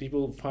can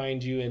people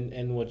find you,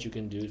 and what you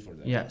can do for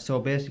them? Yeah, so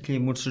basically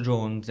Munster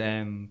Drones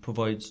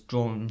provides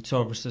drone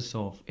services,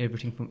 so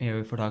everything from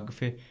aerial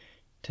photography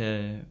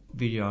to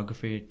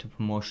videography to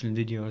promotional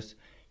videos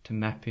to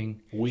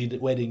mapping.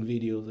 Wedding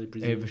videos, I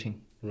presume.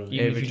 Everything. Right.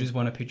 Even if you just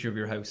want a picture of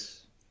your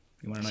house,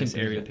 You want a nice Simple,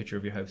 aerial yeah. picture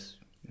of your house.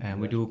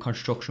 We do a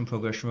construction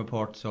progression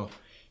report, so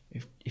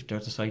if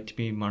there's a site to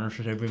be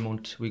monitored every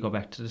month, we go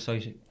back to the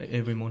site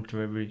every month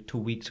or every 2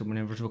 weeks or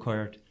whenever it's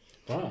required.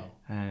 Wow.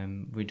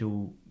 We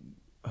do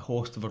a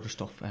host of other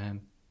stuff.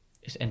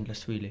 It's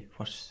endless, really,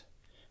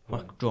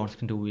 what drones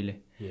can do,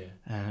 really.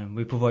 Yeah.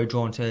 We provide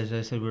drones, as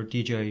I said, we're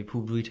DJI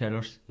approved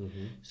retailers,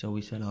 Mm-hmm. so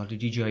we sell all the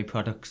DJI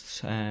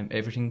products,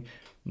 everything,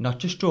 not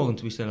just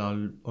drones, we sell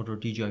all other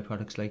DJI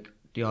products like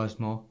the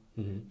Osmo,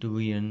 Mm-hmm. the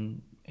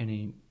Rian,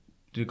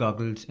 the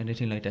goggles,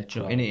 anything like that,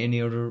 you know, Right.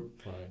 any other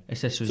Right.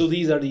 accessories. So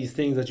these are these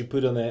things that you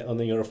put on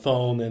your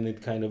phone and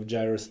it kind of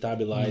gyro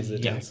stabilizes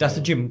it. yeah, and that's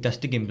so the on. that's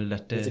the gimbal.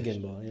 That's a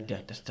gimbal. Yeah.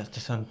 Yeah,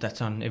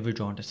 that's on every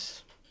drone.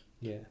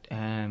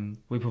 Yeah.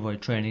 We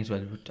provide training as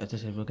well. As I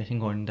said, we're getting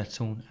going on that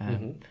soon.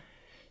 Mm-hmm.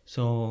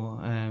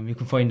 So you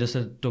can find us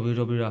at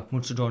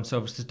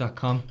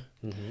www.munsterdroneservices.com.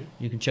 Mm-hmm.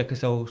 You can check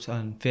us out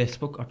on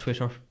Facebook or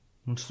Twitter,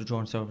 Munster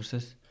Drone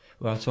Services.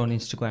 We're also on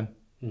Instagram,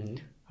 Mm-hmm.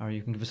 or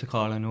you can give us a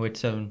call on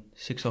 087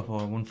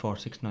 604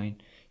 1469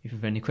 if you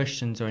have any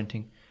questions or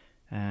anything.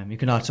 You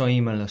can also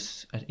email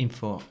us at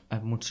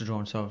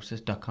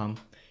info@munsterdroneservices.com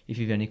if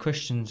you have any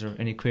questions or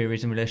any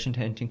queries in relation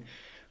to anything.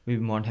 We'd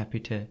be more than happy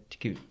to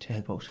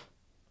help out.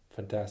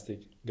 Fantastic,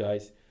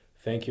 guys.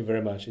 Thank you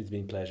very much. It's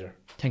been a pleasure.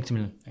 Thanks a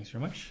million. Thanks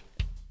very much.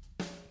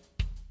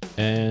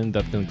 And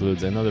that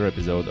concludes another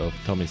episode of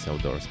Tommy's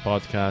Outdoors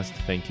podcast.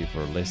 Thank you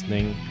for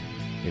listening.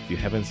 If you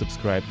haven't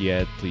subscribed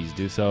yet, please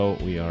do so.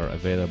 We are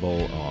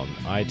available on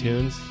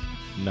iTunes,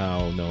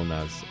 now known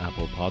as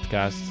Apple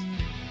Podcasts,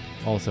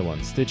 also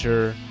on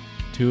Stitcher,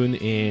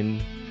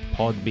 TuneIn,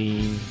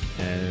 Podbean,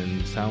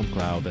 and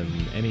SoundCloud, and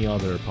any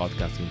other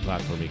podcasting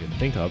platform you can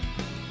think of.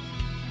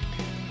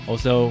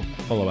 Also,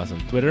 follow us on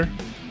Twitter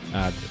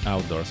at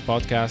Outdoors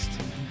Podcast,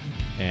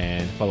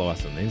 and follow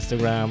us on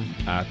Instagram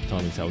at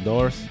Tommy's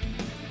Outdoors,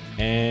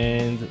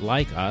 and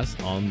like us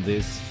on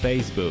this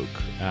Facebook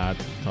at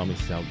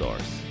Tommy's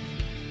Outdoors.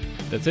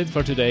 That's it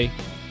for today.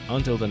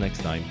 Until the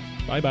next time.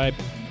 Bye bye.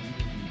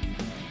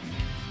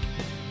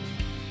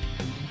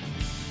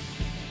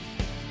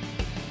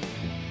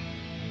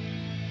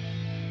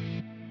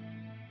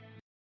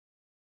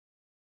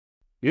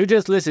 You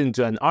just listened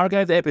to an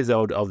archived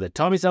episode of the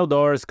Tommy's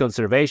Outdoors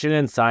Conservation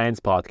and Science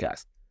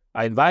podcast.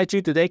 I invite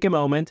you to take a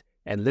moment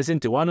and listen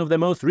to one of the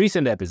most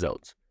recent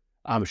episodes.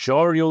 I'm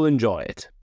sure you'll enjoy it.